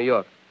bulletin in New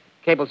York.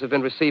 Cables have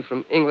been received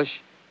from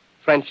English,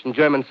 French, and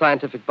German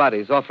scientific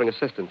bodies offering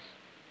assistance.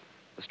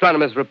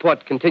 Astronomers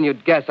report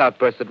continued gas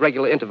outbursts at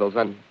regular intervals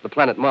on the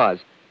planet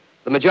Mars.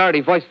 The majority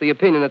voiced the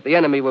opinion that the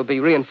enemy will be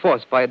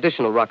reinforced by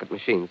additional rocket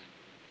machines.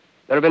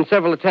 There have been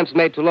several attempts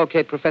made to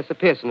locate Professor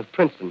Pearson of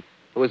Princeton,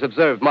 who has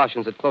observed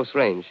Martians at close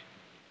range.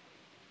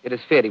 It is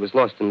feared he was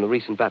lost in the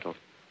recent battle.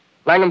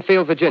 Langham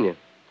Field, Virginia.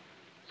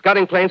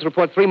 Scouting planes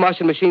report 3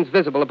 Martian machines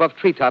visible above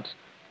treetops,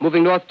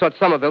 moving north toward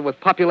Somerville with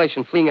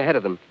population fleeing ahead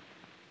of them.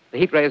 The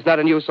heat ray is not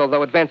in use,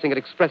 although advancing at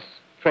express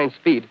train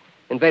speed,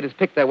 invaders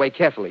pick their way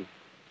carefully.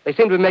 They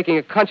seem to be making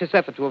a conscious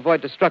effort to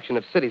avoid destruction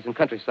of cities and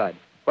countryside.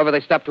 However, they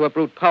stop to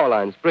uproot power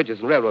lines, bridges,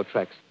 and railroad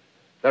tracks.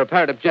 Their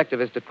apparent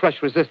objective is to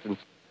crush resistance.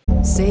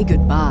 Say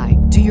goodbye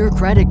to your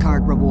credit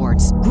card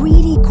rewards.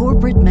 Greedy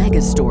corporate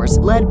mega stores,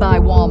 led by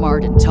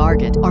Walmart and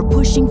Target, are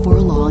pushing for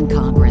a law in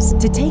Congress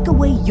to take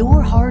away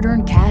your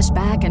hard-earned cash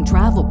back and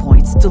travel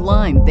points to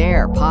line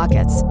their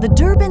pockets. The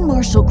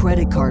Durbin-Marshall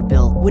credit card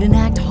bill would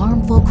enact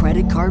harmful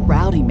credit card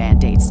routing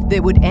mandates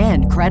that would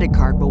end credit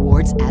card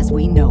rewards as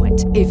we know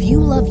it. If you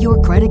love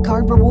your credit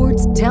card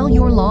rewards, tell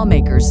your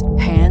lawmakers,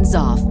 hands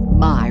off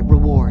my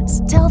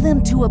rewards. Tell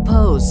them to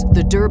oppose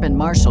the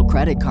Durbin-Marshall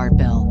credit card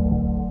bill.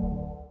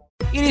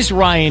 It is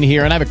Ryan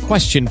here, and I have a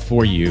question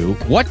for you.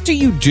 What do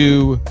you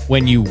do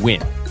when you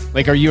win?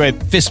 Like, are you a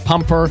fist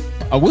pumper,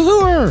 a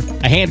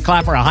woohooer, a hand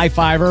clapper, a high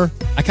fiver?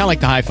 I kind of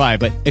like the high five,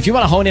 but if you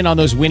want to hone in on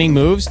those winning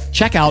moves,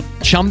 check out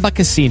Chumba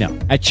Casino.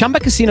 At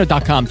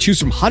ChumbaCasino.com, choose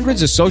from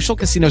hundreds of social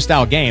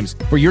casino-style games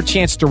for your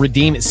chance to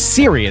redeem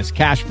serious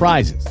cash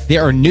prizes.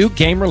 There are new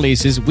game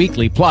releases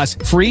weekly, plus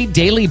free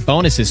daily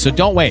bonuses, so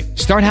don't wait.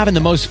 Start having the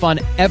most fun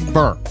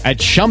ever at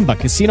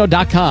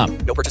ChumbaCasino.com.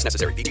 No purchase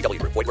necessary.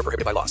 VGW. Void where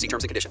prohibited by law. See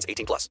terms and conditions.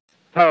 18+.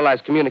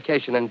 Paralyzed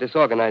communication and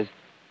disorganized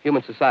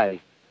human society.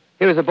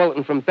 Here is a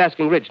bulletin from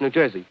Basking Ridge, New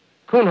Jersey.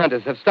 Coon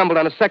hunters have stumbled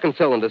on a second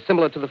cylinder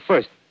similar to the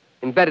first,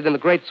 embedded in the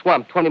Great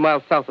Swamp 20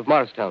 miles south of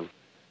Morristown.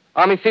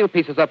 Army field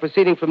pieces are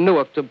proceeding from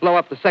Newark to blow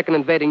up the second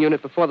invading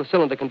unit before the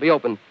cylinder can be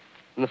opened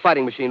and the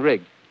fighting machine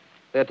rigged.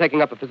 They are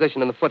taking up a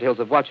position in the foothills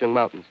of Watchung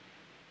Mountains.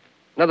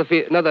 Another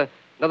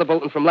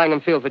bulletin from Langham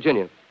Field,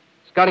 Virginia.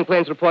 Scouting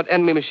planes report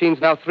enemy machines,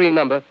 now 3 in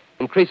number,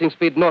 increasing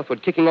speed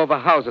northward, kicking over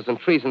houses and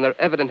trees in their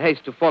evident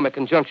haste to form a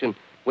conjunction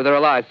with their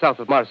allies south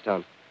of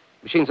Morristown.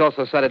 Machines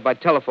also sighted by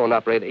telephone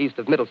operator east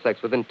of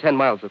Middlesex within 10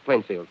 miles of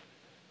Plainfield.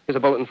 Here's a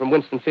bulletin from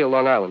Winstonfield,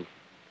 Long Island.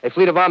 A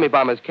fleet of Army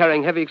bombers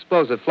carrying heavy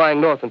explosive flying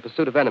north in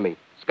pursuit of enemy.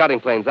 Scouting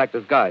planes act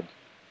as guides.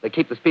 They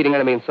keep the speeding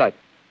enemy in sight.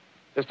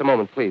 Just a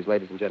moment, please,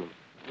 ladies and gentlemen.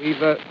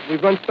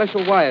 We've run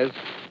special wires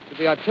to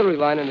the artillery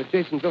line in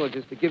adjacent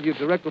villages to give you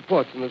direct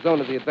reports in the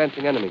zone of the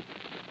advancing enemy.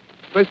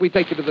 First, we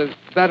take you to the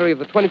battery of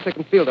the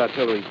 22nd Field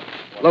Artillery,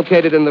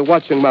 located in the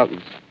Watchung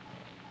Mountains.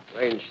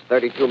 Range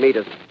 32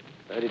 meters.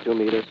 32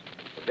 meters.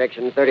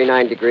 Projection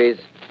 39 degrees.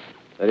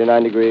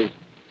 39 degrees.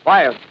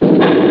 Fire.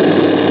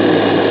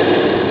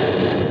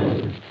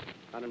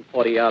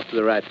 140 yards to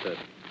the right, sir.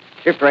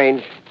 Shift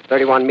range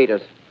 31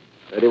 meters.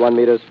 31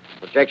 meters.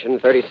 Projection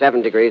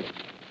 37 degrees.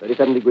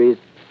 37 degrees.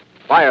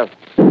 Fire.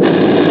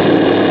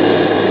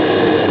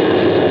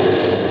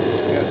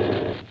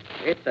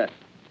 Hit, sir.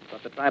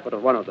 Got the tripod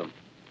of one of them.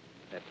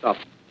 They're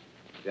stopped.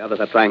 The others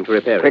are trying to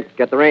repair it. Quick,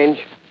 get the range.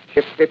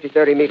 Shift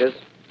 30 meters.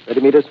 30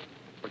 meters.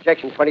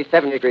 Projection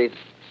 27 degrees.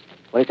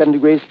 27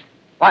 degrees.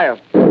 Fire.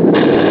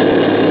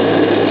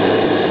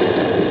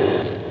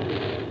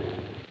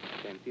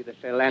 Can see the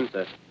shell land,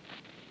 sir.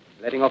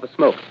 Letting off a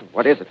smoke.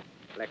 What is it?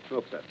 Black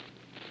smoke, sir.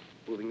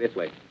 Moving this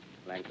way.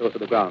 Lying close to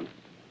the ground.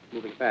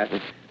 Moving fast.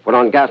 Put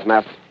on gas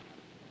mask.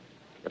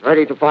 Get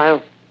ready to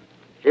fire.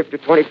 Shift to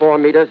 24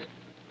 meters.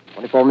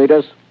 24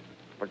 meters.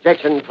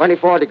 Projection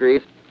 24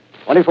 degrees.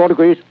 24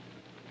 degrees.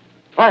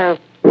 Fire.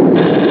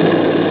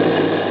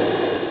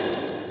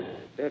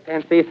 Still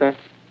can't see, sir.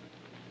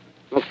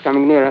 Smoke's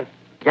coming nearer.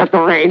 Get the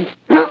range.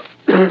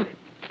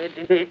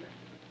 23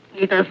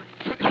 meters.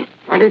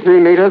 23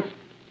 meters.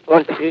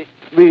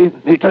 23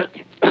 meters.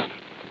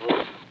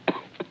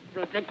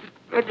 Project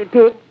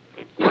 22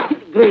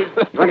 degrees.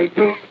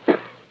 22.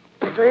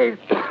 please.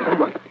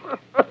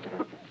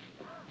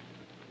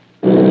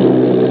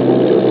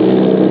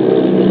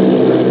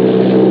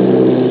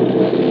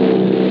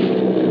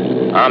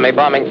 Army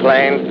bombing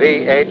plane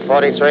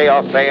V-843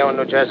 off Bayonne,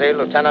 New Jersey.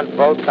 Lieutenant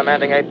Vogt,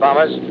 commanding 8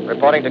 bombers,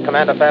 reporting to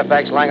Commander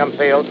Fairfax, Langham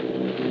Field.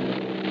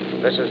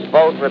 This is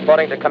Vogt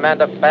reporting to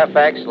Commander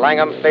Fairfax,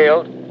 Langham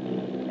Field.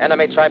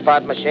 Enemy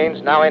tripod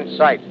machines now in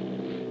sight.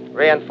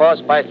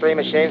 Reinforced by 3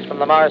 machines from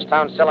the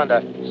Morristown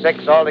cylinder.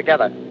 6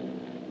 altogether.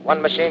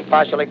 1 machine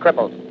partially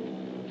crippled.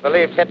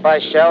 Believed hit by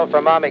shell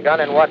from Army gun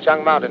in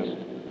Watchung Mountains.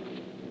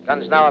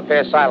 Guns now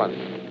appear silent.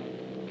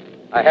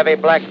 A heavy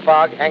black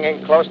fog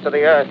hanging close to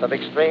the earth of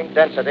extreme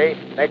density,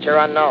 nature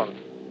unknown.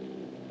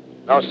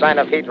 No sign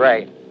of heat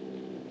ray.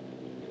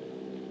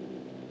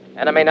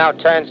 Enemy now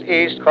turns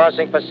east,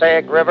 crossing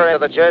Passaic River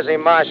into the Jersey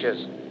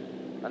marshes.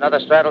 Another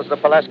straddles the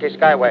Pulaski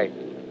Skyway.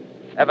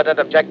 Evident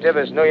objective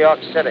is New York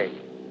City.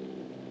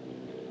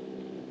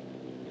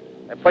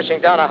 They're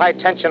pushing down a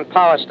high-tension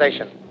power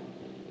station.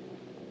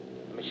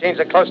 The machines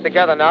are close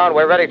together now, and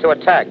we're ready to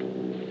attack.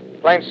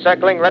 Planes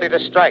circling, ready to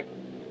strike.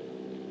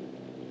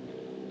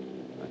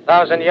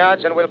 1,000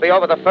 yards, and we'll be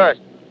over the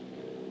first.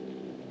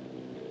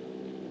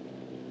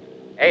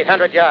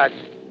 800 yards.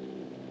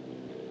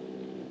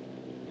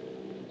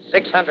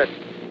 600.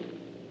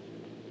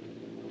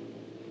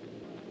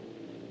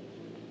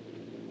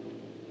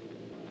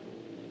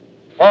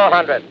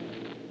 400.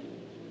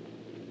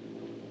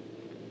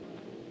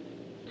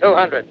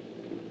 200.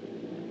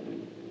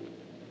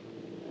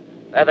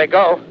 There they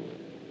go.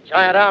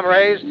 Giant arm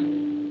raised.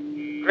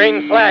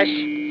 Green flash.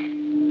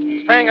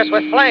 Spraying us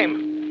with flame.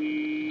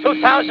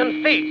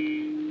 2,000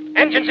 feet.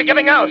 Engines are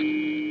giving out.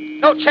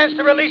 No chance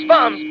to release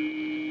bombs.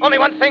 Only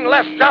one thing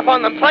left. Drop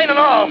on them, plane and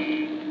all.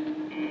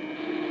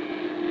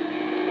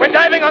 We're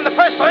diving on the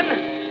first one.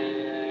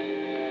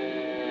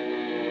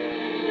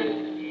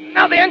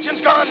 Now the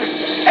engine's gone.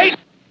 8.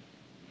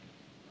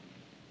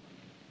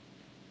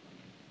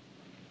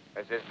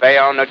 This is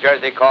Bayonne, New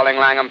Jersey, calling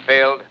Langham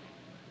Field.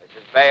 This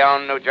is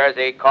Bayonne, New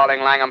Jersey,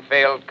 calling Langham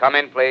Field. Come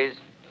in, please.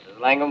 This is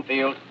Langham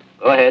Field.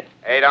 Go ahead.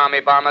 8 Army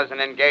bombers in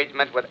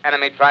engagement with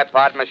enemy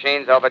tripod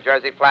machines over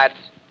Jersey Flats.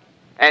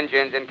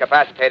 Engines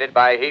incapacitated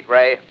by heat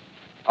ray.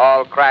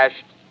 All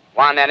crashed.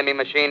 1 enemy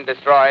machine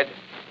destroyed.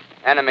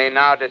 Enemy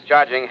now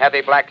discharging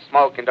heavy black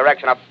smoke in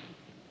direction of...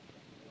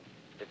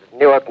 This is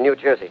Newark, New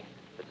Jersey.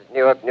 This is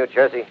Newark, New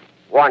Jersey.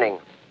 Warning.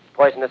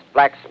 Poisonous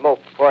black smoke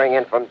pouring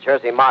in from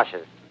Jersey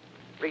marshes.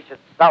 Reaches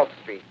South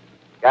Street.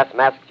 Gas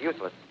masks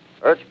useless.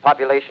 Urge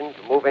population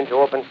to move into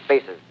open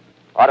spaces.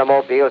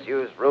 Automobiles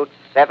use routes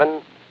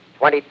 7,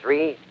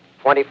 23,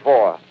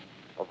 24.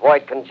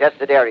 Avoid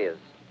congested areas.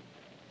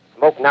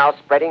 Smoke now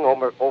spreading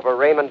over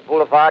Raymond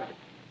Boulevard.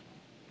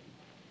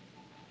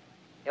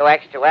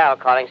 2X2L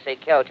calling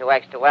CQ.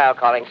 2X2L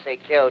calling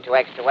CQ.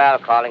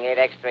 2X2L calling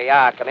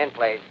 8X3R. Come in,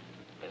 please.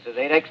 This is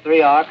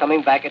 8X3R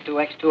coming back at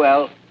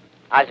 2X2L.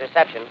 How's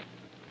reception?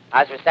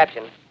 How's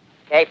reception?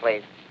 K,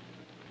 please.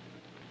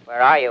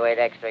 Where are you,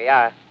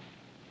 8X3R?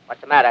 What's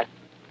the matter?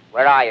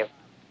 Where are you?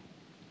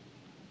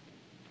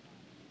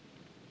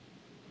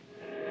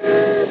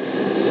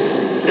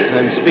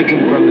 I'm speaking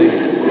from the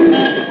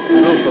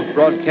roof of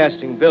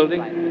Broadcasting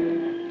Building.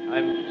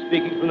 I'm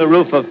speaking from the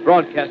roof of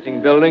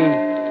Broadcasting Building,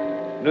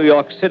 New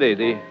York City.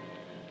 The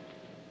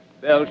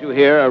bells you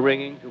hear are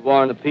ringing to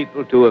warn the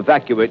people to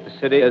evacuate the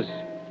city as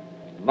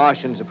the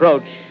Martians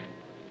approach.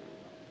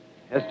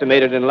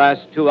 Estimated in the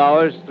last 2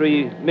 hours,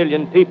 3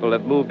 million people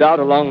have moved out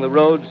along the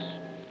roads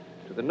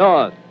to the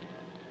north.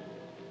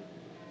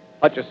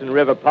 Hutchison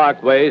River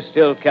Parkway is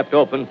still kept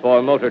open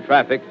for motor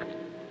traffic.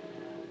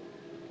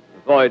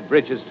 Avoid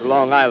bridges to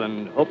Long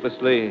Island,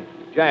 hopelessly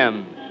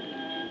jammed.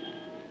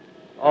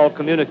 All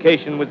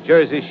communication with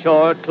Jersey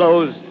Shore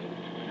closed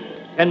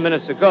 10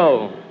 minutes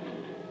ago.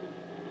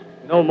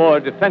 No more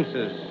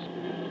defenses.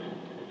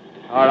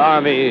 Our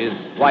army is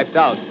wiped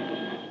out.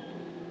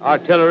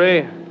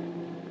 Artillery,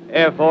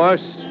 Air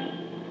Force,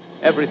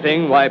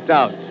 everything wiped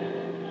out.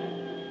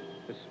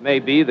 This may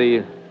be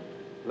the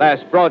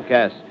last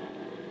broadcast.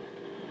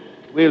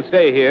 We'll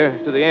stay here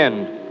to the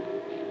end.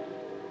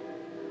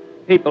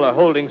 People are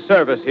holding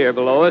service here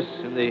below us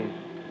in the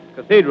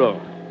cathedral.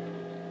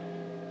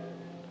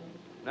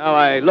 Now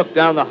I look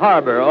down the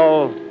harbor,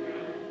 all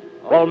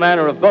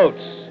manner of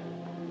boats,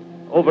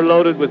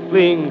 overloaded with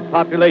fleeing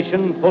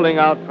population pulling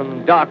out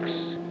from docks.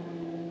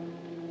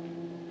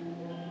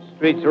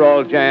 Streets are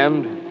all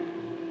jammed.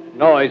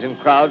 Noise in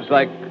crowds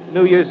like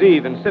New Year's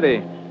Eve in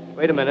city.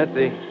 Wait a minute.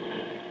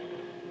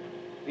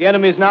 The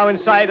enemy is now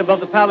in sight above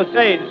the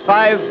Palisades.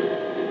 Five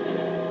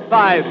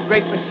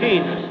great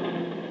machines.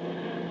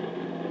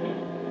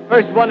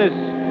 First one is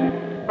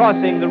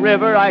crossing the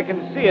river. I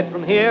can see it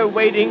from here,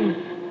 wading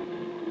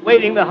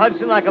the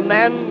Hudson like a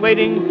man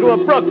wading through a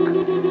brook.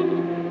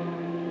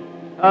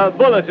 A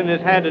bulletin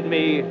is handed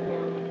me.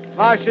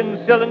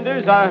 Martian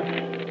cylinders are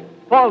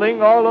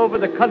falling all over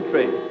the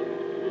country.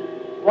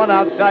 One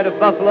outside of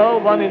Buffalo,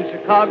 one in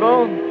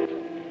Chicago,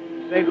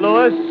 St.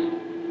 Louis.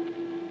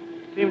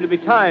 Seem to be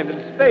timed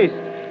and spaced.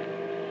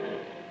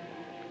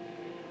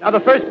 Now the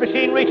first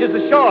machine reaches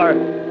the shore.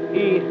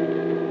 He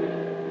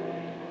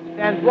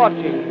stands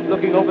watching,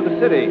 looking over the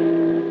city.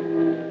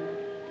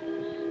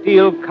 The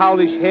steel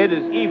cowlish head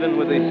is even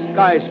with the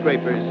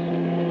skyscrapers.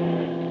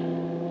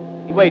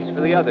 He waits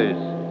for the others.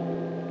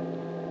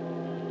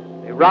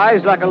 They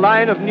rise like a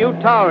line of new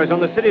towers on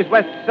the city's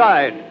west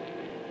side.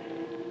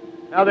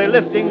 Now they're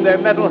lifting their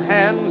metal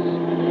hands.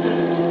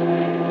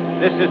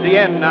 This is the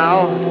end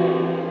now.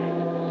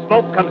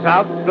 Smoke comes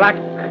out, black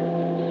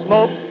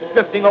smoke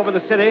drifting over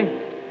the city.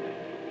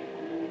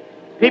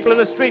 People in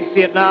the streets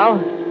see it now.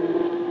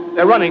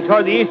 They're running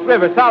toward the East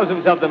River,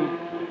 thousands of them,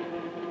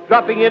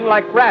 dropping in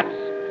like rats.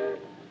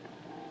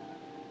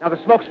 Now the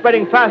smoke's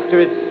spreading faster.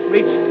 It's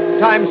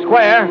reached Times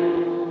Square.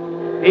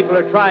 People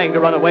are trying to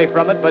run away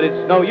from it, but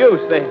it's no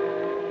use.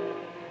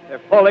 They're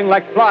falling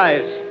like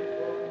flies.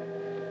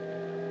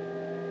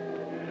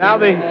 Now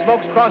the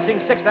smoke's crossing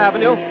 6th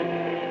Avenue,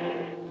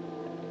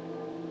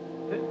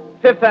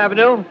 5th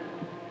Avenue,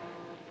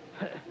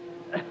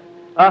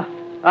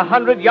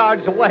 100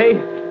 yards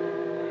away.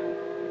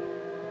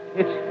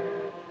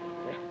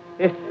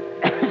 It's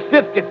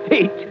 50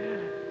 feet.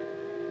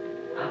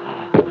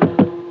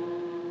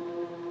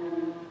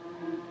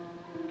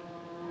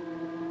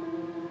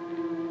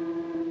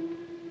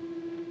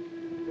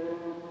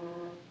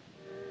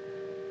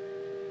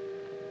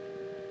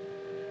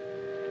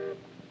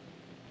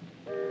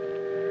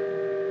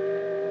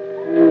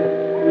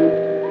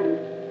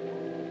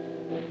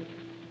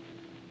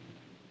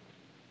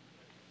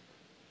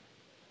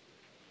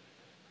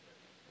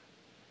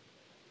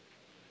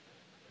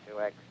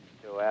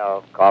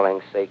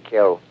 Calling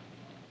CQ.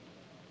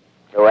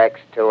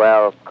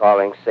 2X2L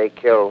calling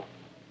CQ.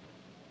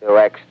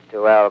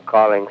 2X2L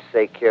calling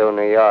CQ,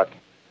 New York.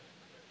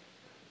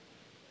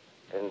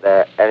 Isn't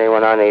there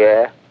anyone on the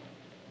air?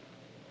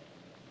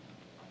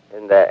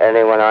 Isn't there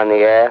anyone on the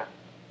air?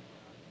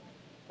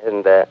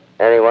 Isn't there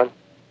anyone?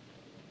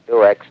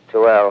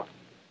 2X2L.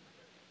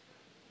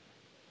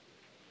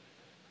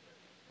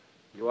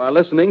 You are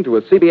listening to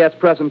a CBS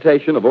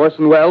presentation of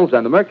Orson Welles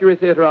and the Mercury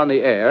Theater on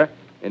the Air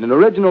in an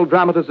original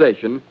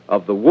dramatization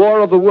of The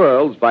War of the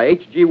Worlds by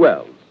H.G.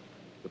 Wells.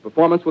 The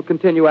performance will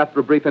continue after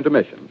a brief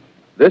intermission.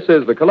 This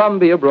is the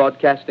Columbia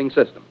Broadcasting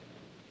System.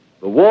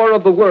 The War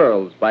of the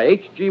Worlds by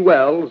H.G.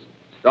 Wells,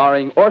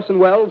 starring Orson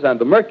Welles and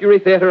the Mercury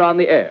Theater on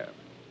the Air.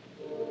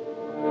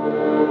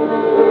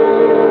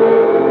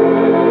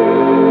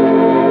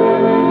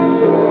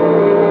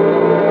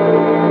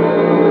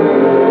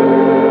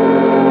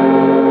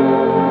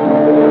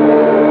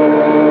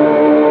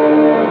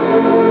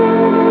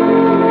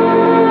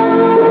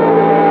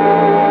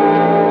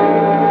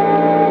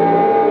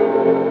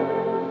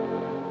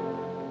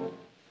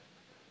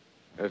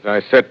 As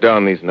I set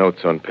down these notes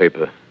on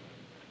paper,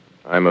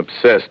 I'm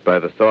obsessed by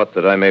the thought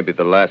that I may be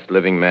the last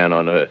living man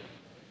on Earth.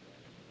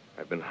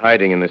 I've been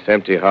hiding in this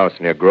empty house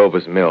near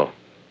Grover's Mill,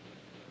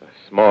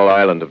 a small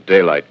island of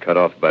daylight cut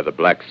off by the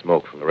black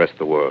smoke from the rest of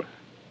the world.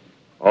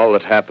 All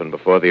that happened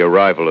before the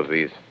arrival of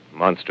these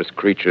monstrous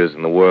creatures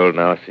in the world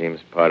now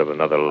seems part of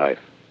another life.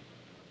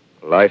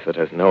 A life that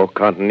has no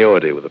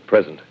continuity with the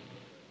present.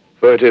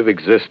 Furtive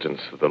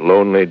existence of the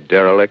lonely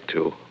derelict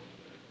who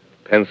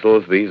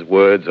pencils these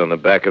words on the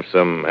back of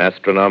some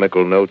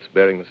astronomical notes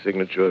bearing the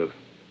signature of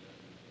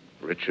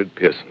Richard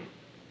Pearson.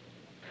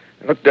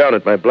 I look down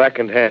at my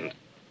blackened hands,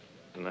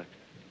 and I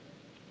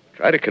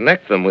try to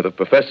connect them with a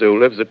professor who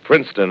lives at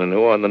Princeton and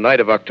who, on the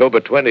night of October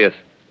 20th,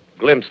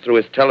 glimpsed through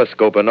his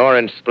telescope an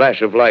orange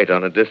splash of light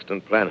on a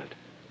distant planet.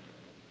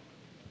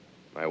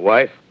 My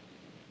wife,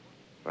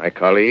 my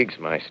colleagues,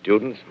 my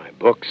students, my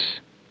books,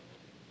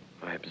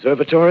 my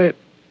observatory,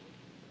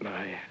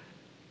 my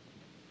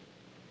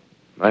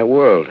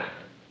world.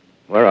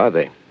 Where are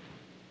they?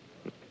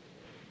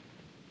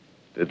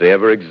 Did they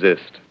ever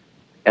exist?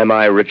 Am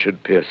I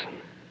Richard Pearson?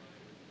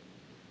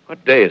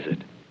 What day is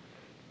it?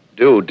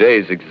 Do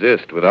days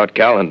exist without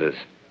calendars?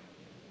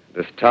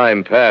 Does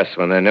time pass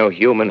when there are no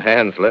human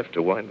hands left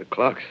to wind the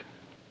clocks?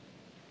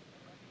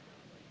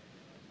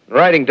 In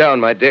writing down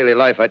my daily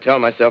life, I tell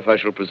myself I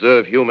shall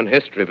preserve human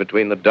history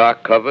between the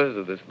dark covers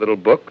of this little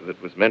book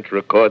that was meant to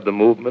record the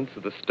movements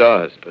of the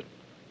stars. But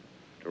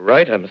to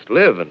write, I must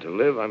live, and to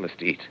live, I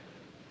must eat.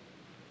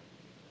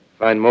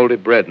 Find moldy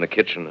bread in the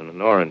kitchen and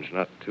an orange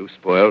not too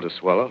spoiled to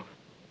swallow.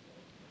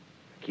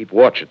 Keep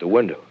watch at the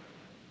window.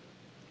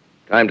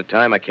 Time to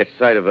time, I catch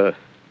sight of a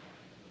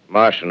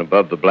Martian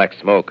above the black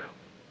smoke.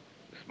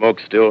 The smoke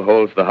still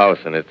holds the house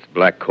in its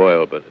black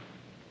coil, but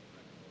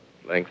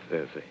at length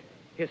there's a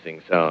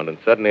hissing sound, and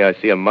suddenly I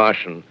see a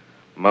Martian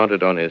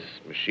mounted on his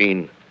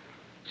machine,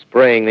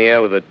 spraying the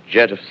air with a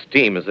jet of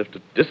steam as if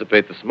to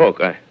dissipate the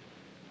smoke. I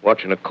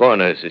watch in a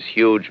corner as his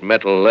huge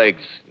metal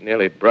legs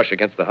nearly brush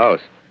against the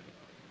house.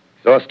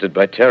 Exhausted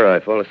by terror, I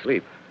fall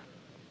asleep.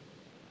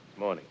 It's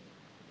morning.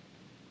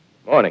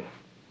 Morning.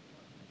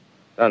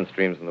 Sun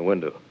streams in the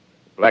window.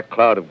 A black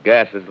cloud of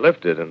gas is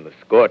lifted, and the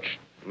scorched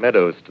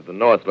meadows to the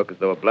north look as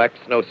though a black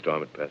snowstorm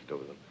had passed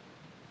over them.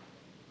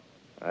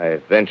 I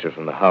venture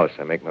from the house.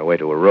 I make my way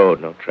to a road,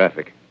 no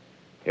traffic.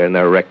 Here in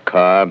their wrecked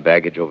car,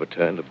 baggage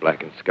overturned, a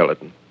blackened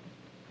skeleton.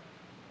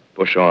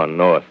 Push on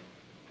north.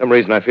 For some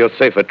reason I feel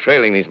safer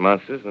trailing these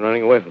monsters than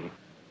running away from them.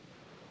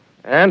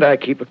 And I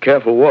keep a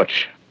careful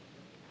watch.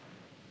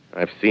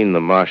 I've seen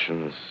the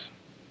Martians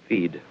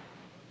feed.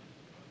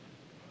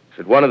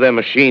 Should one of their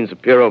machines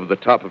appear over the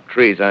top of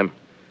trees, I'm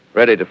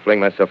ready to fling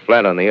myself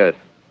flat on the earth.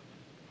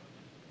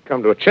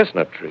 Come to a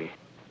chestnut tree.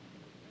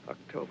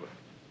 October.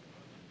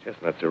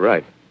 Chestnuts are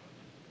ripe.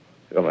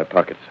 Fill my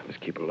pockets. I must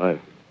keep alive.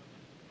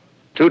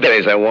 2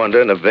 days I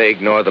wander in a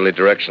vague northerly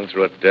direction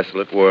through a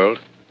desolate world.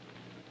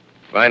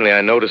 Finally,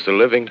 I notice a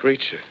living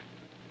creature.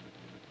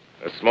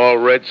 A small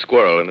red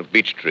squirrel in a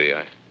beech tree.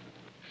 I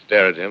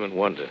stare at him and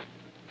wonder.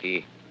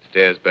 He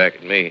stares back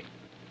at me.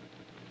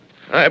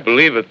 I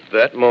believe at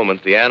that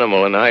moment the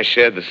animal and I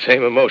shared the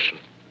same emotion.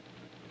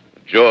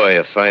 The joy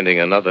of finding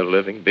another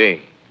living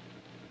being.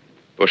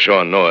 Push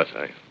on north.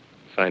 I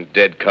find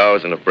dead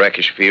cows in a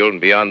brackish field,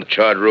 and beyond the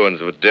charred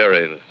ruins of a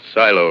dairy and a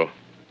silo,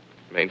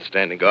 remain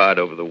standing guard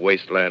over the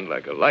wasteland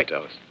like a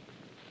lighthouse.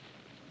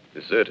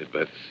 Deserted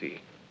by the sea.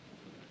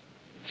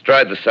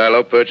 Astride the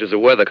silo perches a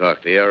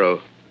weathercock. The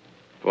arrow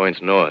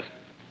points north.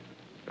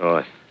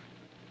 North.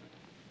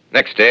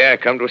 Next day, I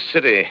come to a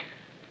city.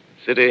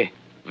 City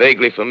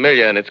vaguely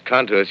familiar in its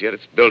contours, yet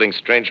its buildings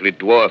strangely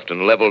dwarfed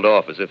and leveled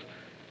off as if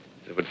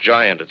a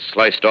giant had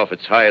sliced off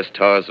its highest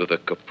towers with a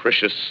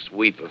capricious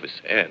sweep of his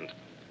hand.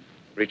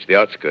 Reached the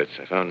outskirts.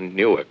 I found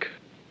Newark.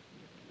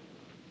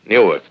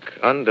 Newark,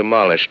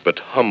 undemolished but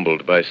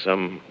humbled by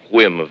some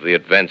whim of the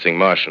advancing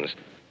Martians.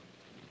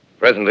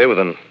 Presently, with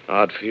an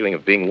odd feeling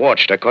of being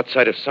watched, I caught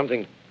sight of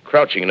something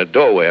crouching in a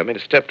doorway. I made a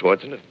step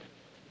towards it. It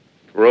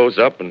rose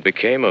up and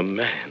became a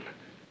man.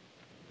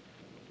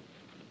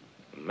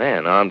 A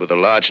man armed with a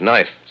large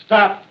knife.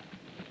 Stop!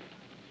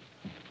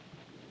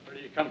 Where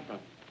do you come from?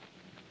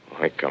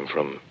 I come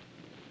from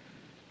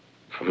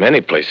many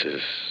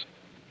places.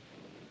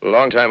 A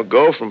long time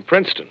ago, from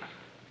Princeton.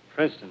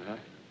 Princeton, huh?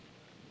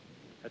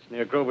 That's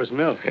near Grover's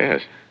Mill.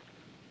 Yes.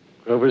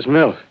 Grover's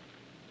Mill.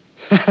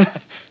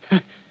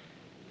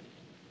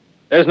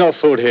 There's no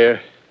food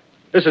here.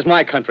 This is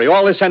my country.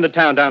 All this end of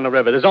town down the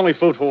river. There's only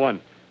food for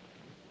one.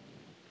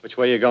 Which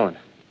way are you going?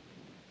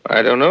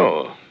 I don't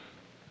know.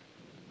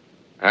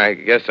 I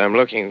guess I'm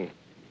looking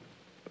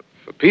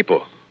for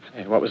people.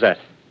 Hey, what was that?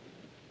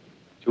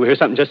 Did you hear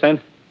something just then?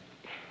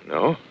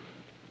 No.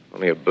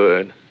 Only a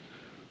bird.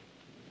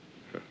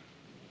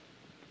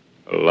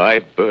 A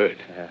live bird.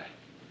 Yeah.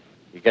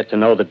 You get to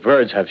know that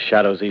birds have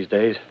shadows these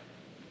days.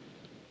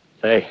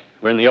 Say,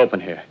 we're in the open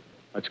here.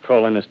 Let's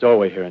crawl in this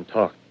doorway here and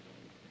talk.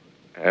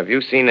 Have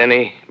you seen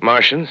any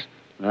Martians?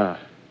 No.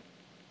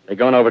 They're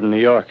going over to New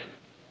York.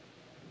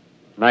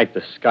 Night,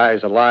 the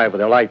sky's alive with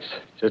their lights,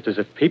 just as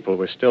if people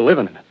were still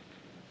living in it.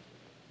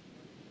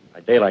 By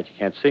daylight, you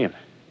can't see them.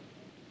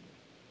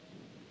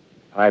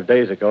 5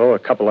 days ago, a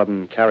couple of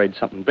them carried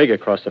something big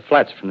across the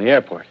flats from the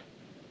airport.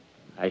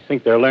 I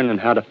think they're learning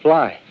how to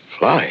fly.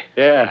 Fly?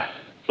 Yeah,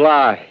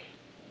 fly.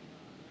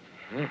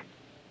 Then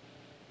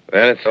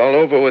it's all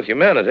over with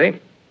humanity.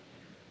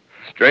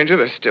 Stranger,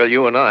 there's still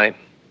you and I.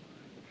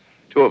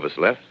 2 of us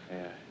left.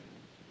 Yeah.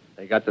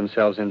 They got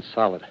themselves in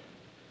solid.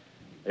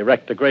 They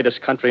wrecked the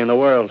greatest country in the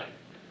world.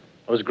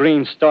 Those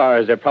green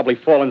stars, they're probably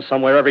falling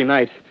somewhere every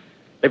night.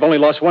 They've only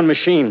lost one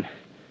machine.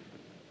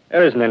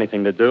 There isn't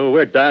anything to do.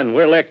 We're done.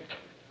 We're licked.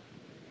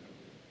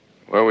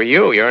 Where were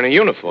you? You're in a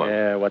uniform.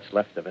 Yeah, what's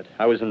left of it.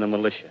 I was in the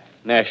militia.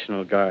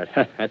 National Guard.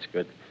 That's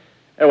good.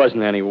 There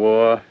wasn't any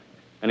war.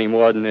 Any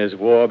more than there's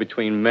war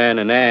between men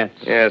and ants.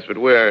 Yes, but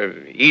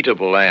we're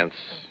eatable ants.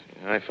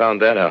 I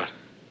found that out.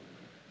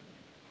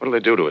 What'll they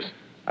do to us?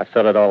 I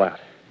thought it all out.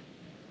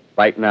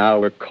 Right now,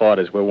 we're caught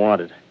as we're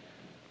wanted.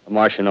 A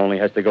Martian only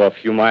has to go a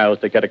few miles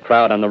to get a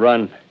crowd on the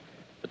run.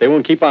 But they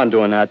won't keep on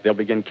doing that. They'll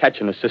begin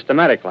catching us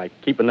systematic, like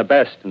keeping the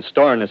best and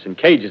storing us in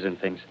cages and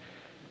things.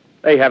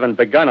 They haven't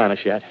begun on us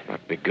yet.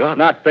 Not begun?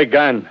 Not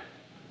begun.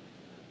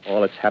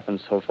 All that's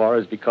happened so far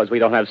is because we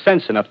don't have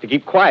sense enough to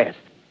keep quiet.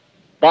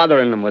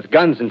 Bothering them with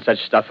guns and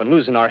such stuff and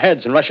losing our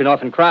heads and rushing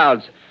off in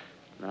crowds.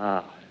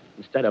 No,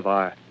 instead of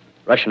our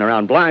rushing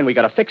around blind, we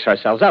got to fix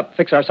ourselves up.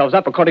 Fix ourselves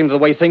up according to the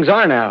way things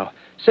are now.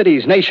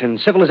 Cities,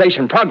 nations,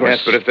 civilization, progress.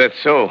 Yes, but if that's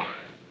so,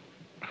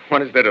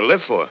 what is there to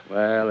live for?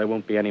 Well, there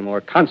won't be any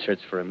more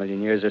concerts for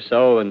 1,000,000 years or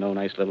so and no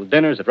nice little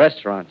dinners at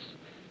restaurants.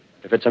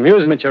 If it's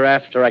amusement you're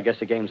after, I guess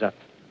the game's up.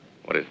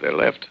 What is there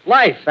left?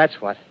 Life, that's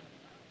what.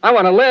 I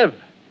want to live.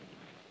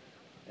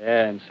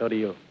 Yeah, and so do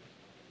you.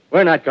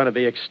 We're not going to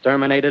be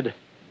exterminated.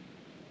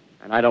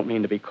 And I don't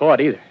mean to be caught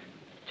either.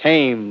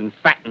 Tamed and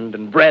fattened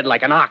and bred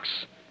like an ox.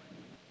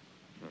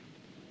 What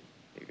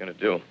are you going to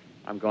do?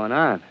 I'm going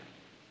on.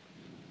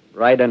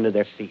 Right under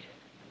their feet.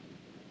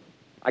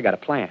 I got a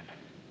plan.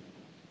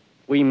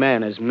 We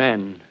men, as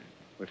men,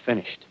 we're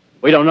finished.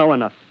 We don't know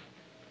enough.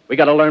 We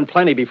got to learn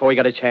plenty before we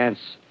got a chance.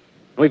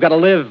 We've got to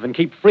live and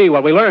keep free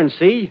while we learn,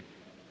 see?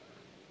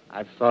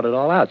 I've thought it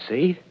all out,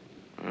 see?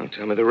 Well,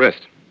 tell me the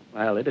rest.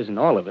 Well, it isn't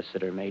all of us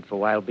that are made for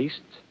wild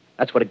beasts.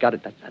 That's what it got to.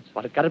 That's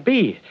what it got to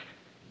be.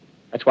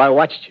 That's why I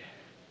watched you.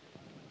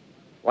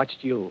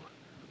 Watched you.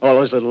 All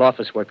those little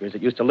office workers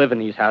that used to live in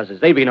these houses,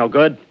 they be no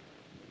good.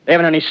 They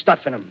haven't any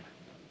stuff in them.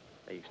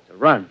 They used to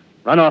run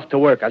off to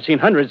work. I've seen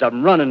hundreds of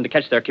them running to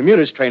catch their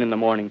commuter's train in the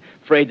morning,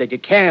 afraid they'd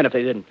get canned if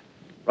they didn't.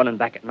 Running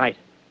back at night,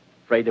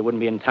 afraid they wouldn't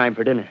be in time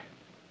for dinner.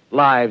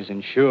 Lives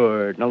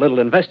insured and a little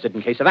invested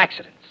in case of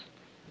accidents.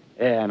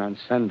 Yeah, and on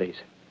Sundays,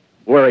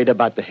 worried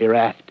about the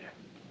hereafter.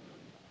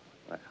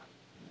 Well,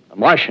 the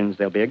Martians,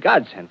 they'll be a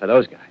godsend for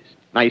those guys.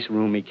 Nice,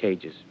 roomy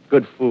cages,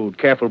 good food,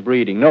 careful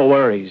breeding, no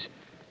worries.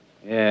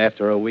 Yeah,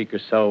 after a week or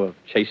so of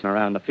chasing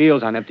around the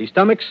fields on empty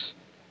stomachs,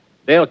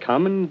 they'll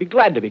come and be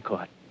glad to be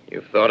caught.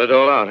 You've thought it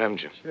all out,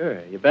 haven't you?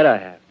 Sure, you bet I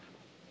have.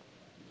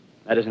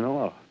 That isn't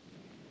all.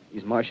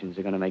 These Martians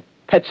are going to make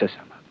pets of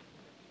some of them.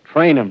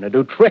 Train them to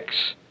do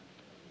tricks.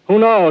 Who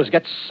knows,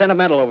 get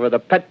sentimental over the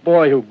pet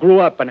boy who grew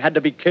up and had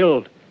to be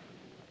killed.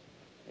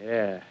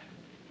 Yeah,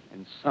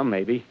 and some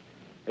maybe,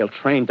 they'll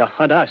train to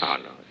hunt us. Oh,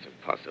 no, it's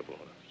impossible.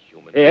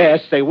 Human Yes,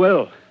 beings. they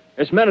will.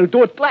 There's men who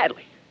do it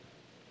gladly.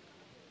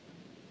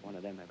 If one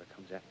of them ever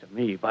comes after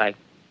me, by... In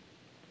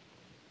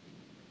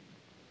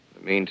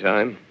the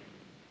meantime,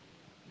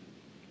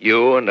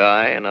 you and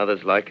I and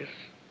others like us,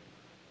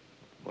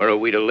 where are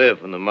we to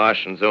live when the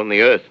Martians own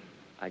the Earth?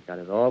 I got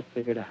it all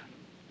figured out.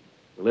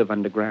 We live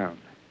underground.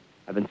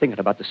 I've been thinking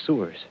about the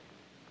sewers.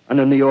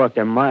 Under New York,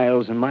 there are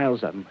miles and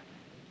miles of them.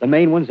 The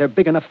main ones, they're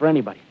big enough for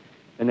anybody.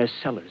 Then there's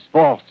cellars,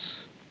 vaults,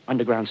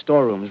 underground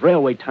storerooms,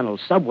 railway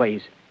tunnels,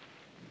 subways.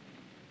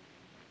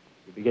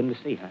 You begin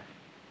to see, huh?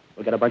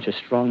 We'll get a bunch of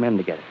strong men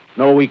together.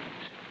 No weakness.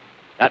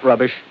 That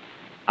rubbish,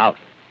 out.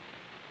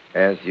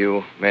 As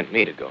you meant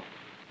me to go.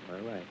 All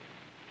right.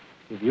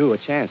 Give you a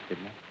chance,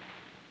 didn't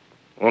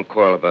I? Won't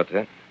quarrel about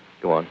that.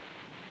 Go on.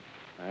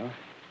 Well,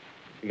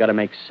 we got to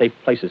make safe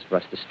places for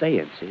us to stay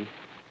in, see?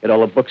 Get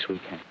all the books we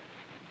can.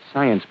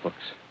 Science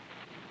books.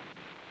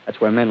 That's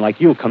where men like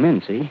you come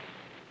in, see?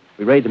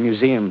 We raid the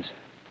museums.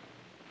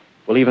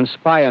 We'll even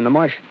spy on the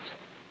Martians.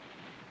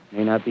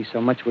 May not be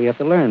so much we have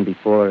to learn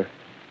before...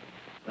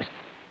 Listen,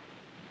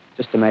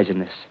 just imagine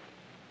this.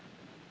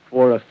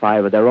 4 or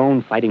 5 of their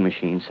own fighting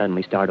machines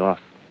suddenly start off.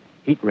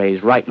 Heat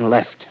rays right and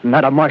left.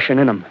 Not a Martian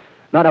in them.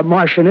 Not a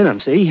Martian in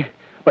them, see?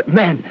 But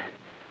men.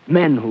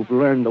 Men who've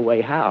learned the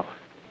way how.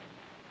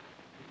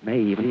 May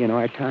even be in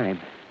our time.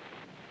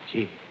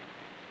 Gee.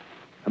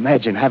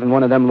 Imagine having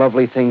one of them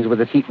lovely things with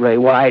its heat ray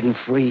wide and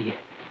free.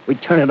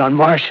 We'd turn it on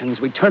Martians.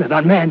 We'd turn it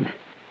on men.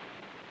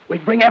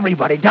 We'd bring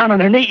everybody down on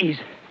their knees.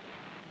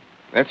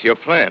 That's your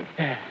plan.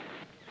 Yeah.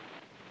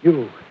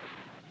 You,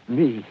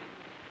 me,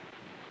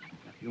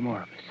 a few more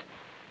of us.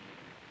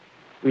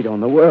 We'd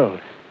own the world.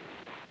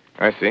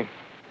 I see.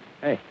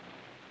 Hey.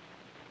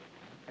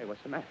 Hey,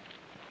 what's the matter?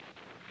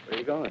 Where are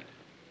you going?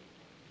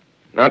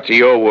 Not to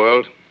your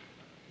world.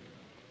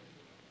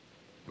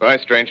 Bye,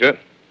 stranger.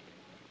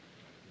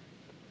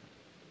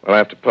 Well,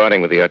 after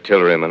parting with the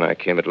artilleryman, I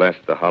came at last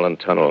to the Holland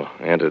Tunnel,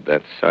 entered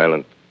that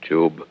silent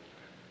tube.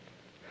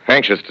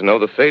 Anxious to know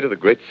the fate of the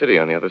great city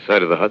on the other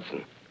side of the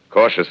Hudson.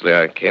 Cautiously,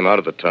 I came out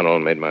of the tunnel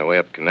and made my way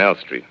up Canal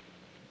Street.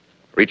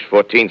 Reached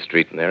 14th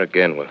Street, and there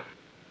again were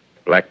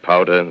black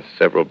powder and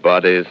several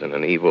bodies and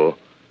an evil,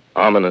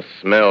 ominous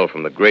smell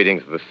from the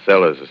gratings of the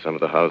cellars of some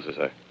of the houses.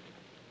 I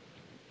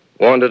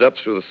wandered up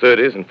through the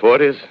 30s and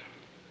 40s,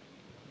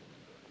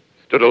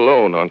 stood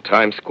alone on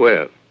Times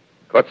Square,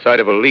 caught sight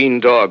of a lean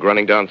dog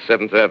running down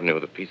 7th Avenue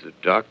with a piece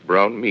of dark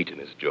brown meat in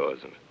his jaws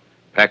and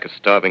a pack of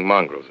starving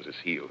mongrels at his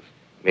heels.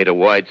 Made a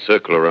wide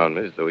circle around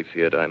me as though he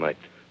feared I might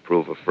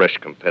prove a fresh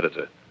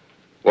competitor.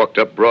 Walked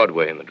up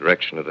Broadway in the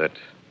direction of that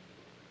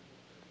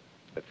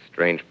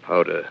strange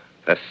powder,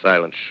 past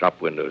silent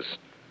shop windows,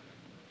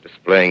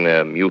 displaying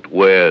their mute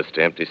wares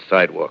to empty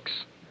sidewalks.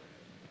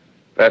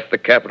 Past the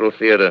Capitol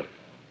Theater,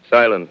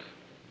 silent,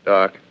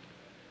 dark.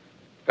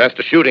 Past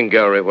a shooting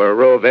gallery where a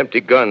row of empty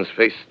guns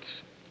faced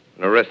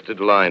an arrested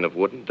line of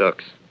wooden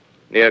ducks.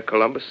 Near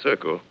Columbus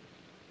Circle,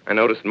 I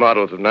noticed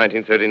models of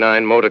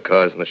 1939 motor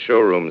cars in the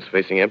showrooms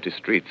facing empty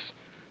streets.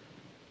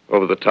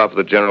 Over the top of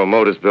the General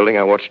Motors building,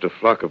 I watched a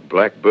flock of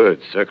black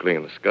birds circling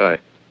in the sky.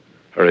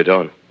 Hurried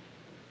on.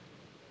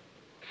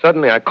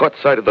 Suddenly, I caught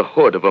sight of the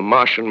hood of a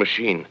Martian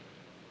machine,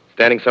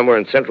 standing somewhere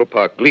in Central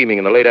Park, gleaming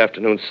in the late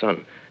afternoon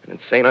sun. An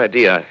insane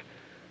idea.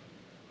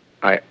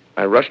 I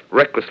rushed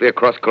recklessly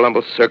across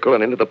Columbus Circle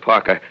and into the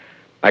park.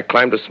 I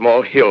climbed a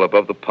small hill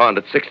above the pond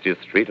at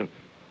 60th Street, and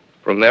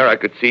from there I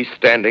could see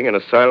standing in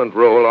a silent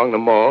row along the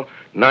mall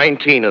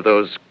 19 of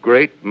those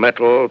great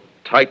metal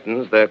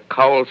titans, their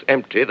cowls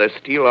empty, their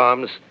steel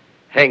arms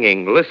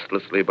hanging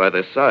listlessly by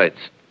their sides.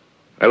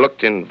 I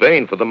looked in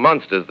vain for the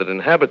monsters that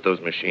inhabit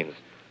those machines.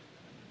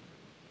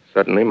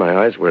 Suddenly, my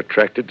eyes were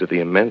attracted to the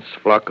immense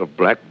flock of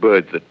black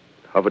birds that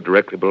hovered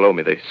directly below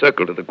me. They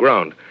circled to the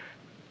ground.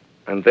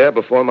 And there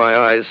before my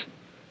eyes,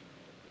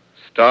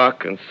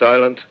 stark and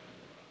silent,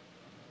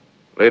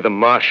 lay the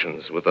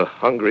Martians with the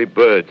hungry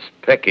birds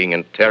pecking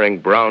and tearing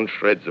brown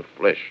shreds of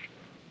flesh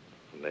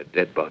from their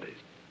dead bodies.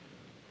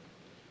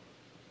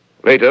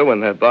 Later,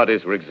 when their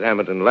bodies were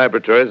examined in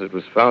laboratories, it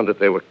was found that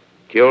they were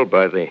killed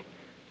by the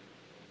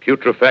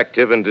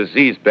putrefactive and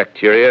disease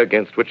bacteria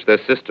against which their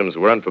systems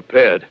were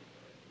unprepared.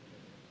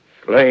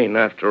 Slain,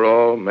 after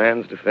all,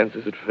 man's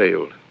defenses had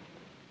failed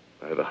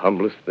by the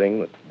humblest thing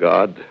that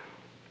God,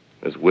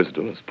 His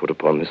wisdom, has put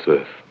upon this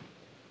earth.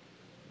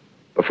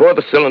 Before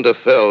the cylinder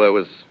fell, there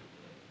was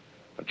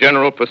a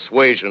general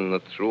persuasion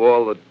that through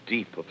all the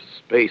deep of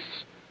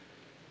space,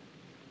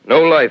 no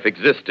life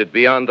existed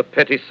beyond the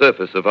petty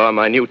surface of our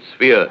minute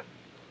sphere.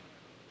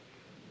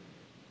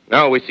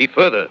 Now we see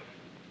further.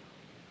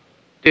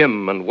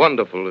 Dim and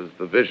wonderful is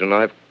the vision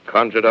I've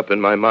conjured up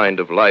in my mind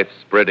of life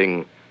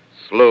spreading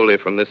slowly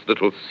from this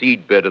little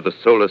seedbed of the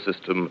solar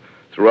system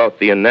throughout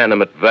the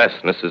inanimate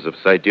vastnesses of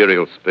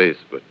sidereal space.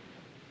 But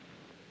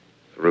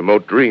it's a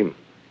remote dream.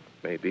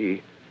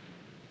 Maybe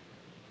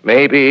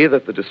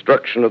that the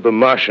destruction of the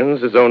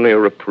Martians is only a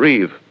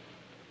reprieve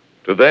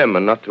to them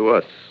and not to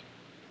us.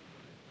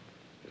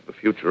 Is the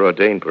future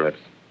ordained, perhaps?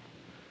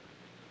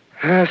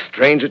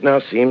 Strange it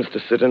now seems to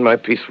sit in my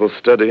peaceful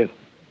study at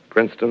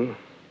Princeton,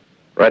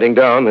 writing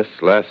down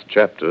this last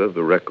chapter of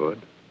the record,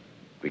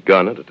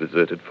 begun at a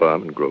deserted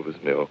farm in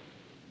Grover's Mill.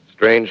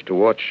 Strange to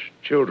watch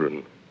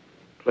children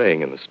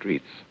playing in the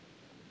streets.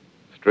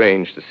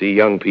 Strange to see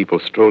young people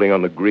strolling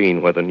on the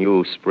green where the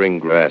new spring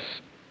grass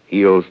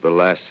heals the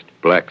last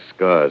black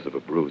scars of a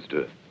bruised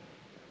earth.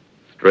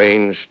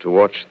 Strange to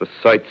watch the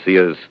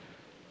sightseers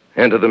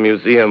enter the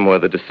museum where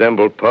the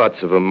dissembled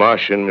parts of a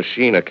Martian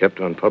machine are kept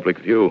on public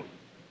view.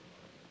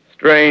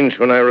 Strange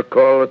when I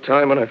recall the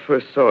time when I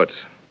first saw it.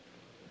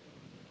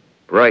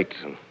 Bright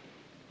and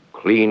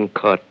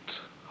clean-cut,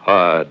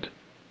 hard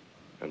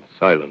and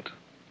silent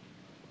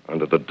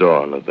under the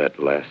dawn of that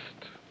last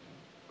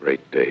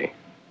great day.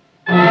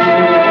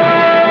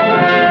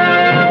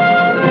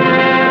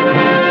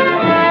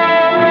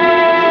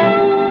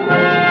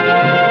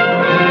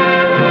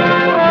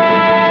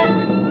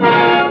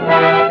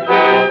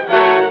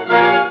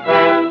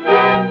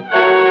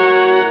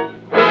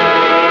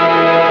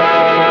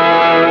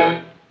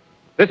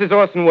 This is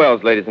Orson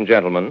Welles, ladies and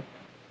gentlemen,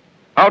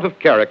 out of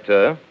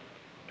character,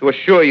 to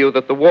assure you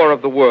that the War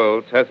of the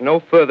Worlds has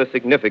no further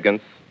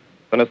significance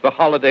than as the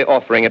holiday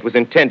offering it was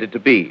intended to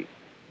be.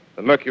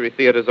 The Mercury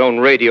Theater's own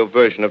radio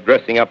version of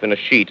dressing up in a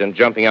sheet and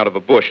jumping out of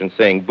a bush and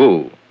saying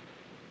boo.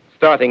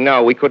 Starting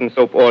now, we couldn't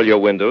soap all your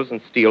windows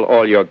and steal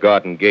all your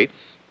garden gates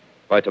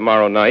by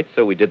tomorrow night,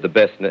 so we did the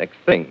best next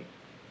thing.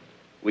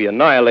 We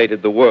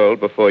annihilated the world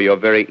before your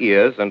very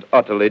ears and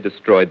utterly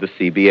destroyed the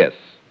CBS.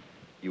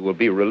 You will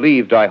be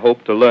relieved, I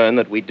hope, to learn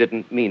that we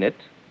didn't mean it,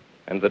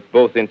 and that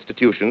both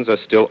institutions are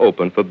still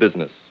open for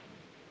business.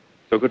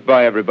 So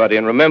goodbye, everybody,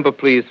 and remember,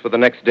 please, for the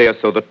next day or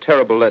so, the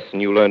terrible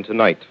lesson you learned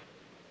tonight.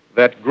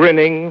 That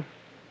grinning,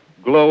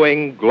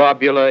 glowing,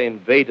 globular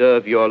invader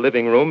of your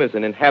living room is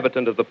an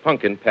inhabitant of the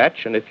pumpkin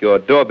patch, and if your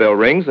doorbell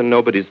rings and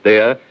nobody's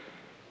there,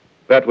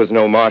 that was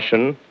no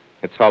Martian,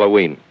 it's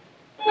Halloween.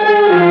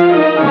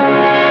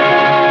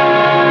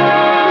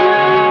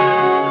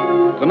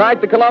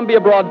 Tonight, the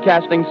Columbia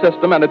Broadcasting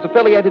System and its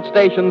affiliated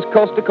stations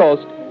coast to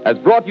coast has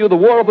brought you The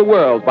War of the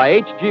Worlds by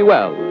H.G.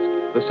 Wells,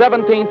 the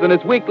 17th in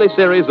its weekly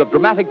series of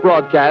dramatic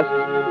broadcasts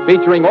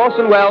featuring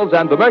Orson Welles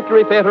and the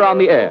Mercury Theater on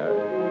the air.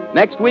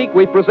 Next week,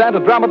 we present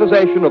a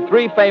dramatization of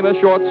 3 famous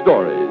short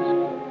stories.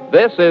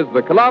 This is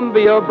the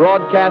Columbia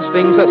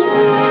Broadcasting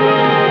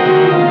System.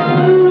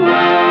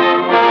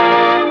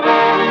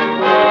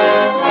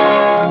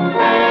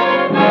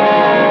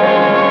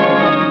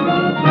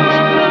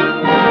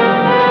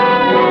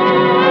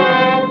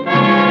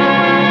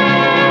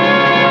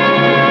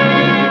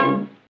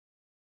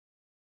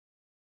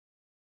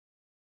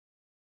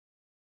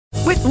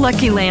 With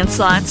Lucky Land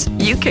Slots,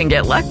 you can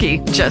get lucky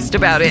just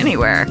about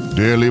anywhere.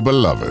 Dearly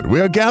beloved, we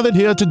are gathered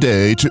here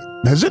today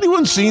to... Has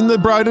anyone seen the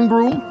bride and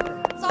groom?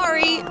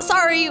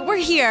 Sorry, we're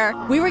here.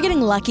 We were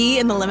getting lucky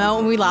in the limo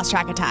and we lost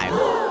track of time.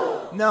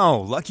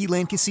 No, Lucky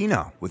Land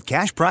Casino, with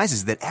cash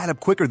prizes that add up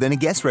quicker than a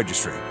guest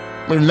registry.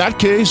 In that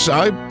case,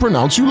 I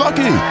pronounce you lucky.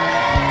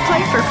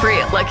 Play for free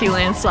at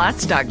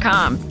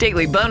LuckyLandSlots.com.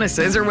 Daily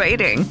bonuses are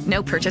waiting.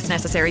 No purchase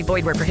necessary.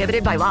 Void where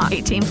prohibited by law.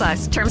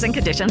 18+. Terms and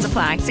conditions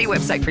apply. See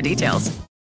website for details.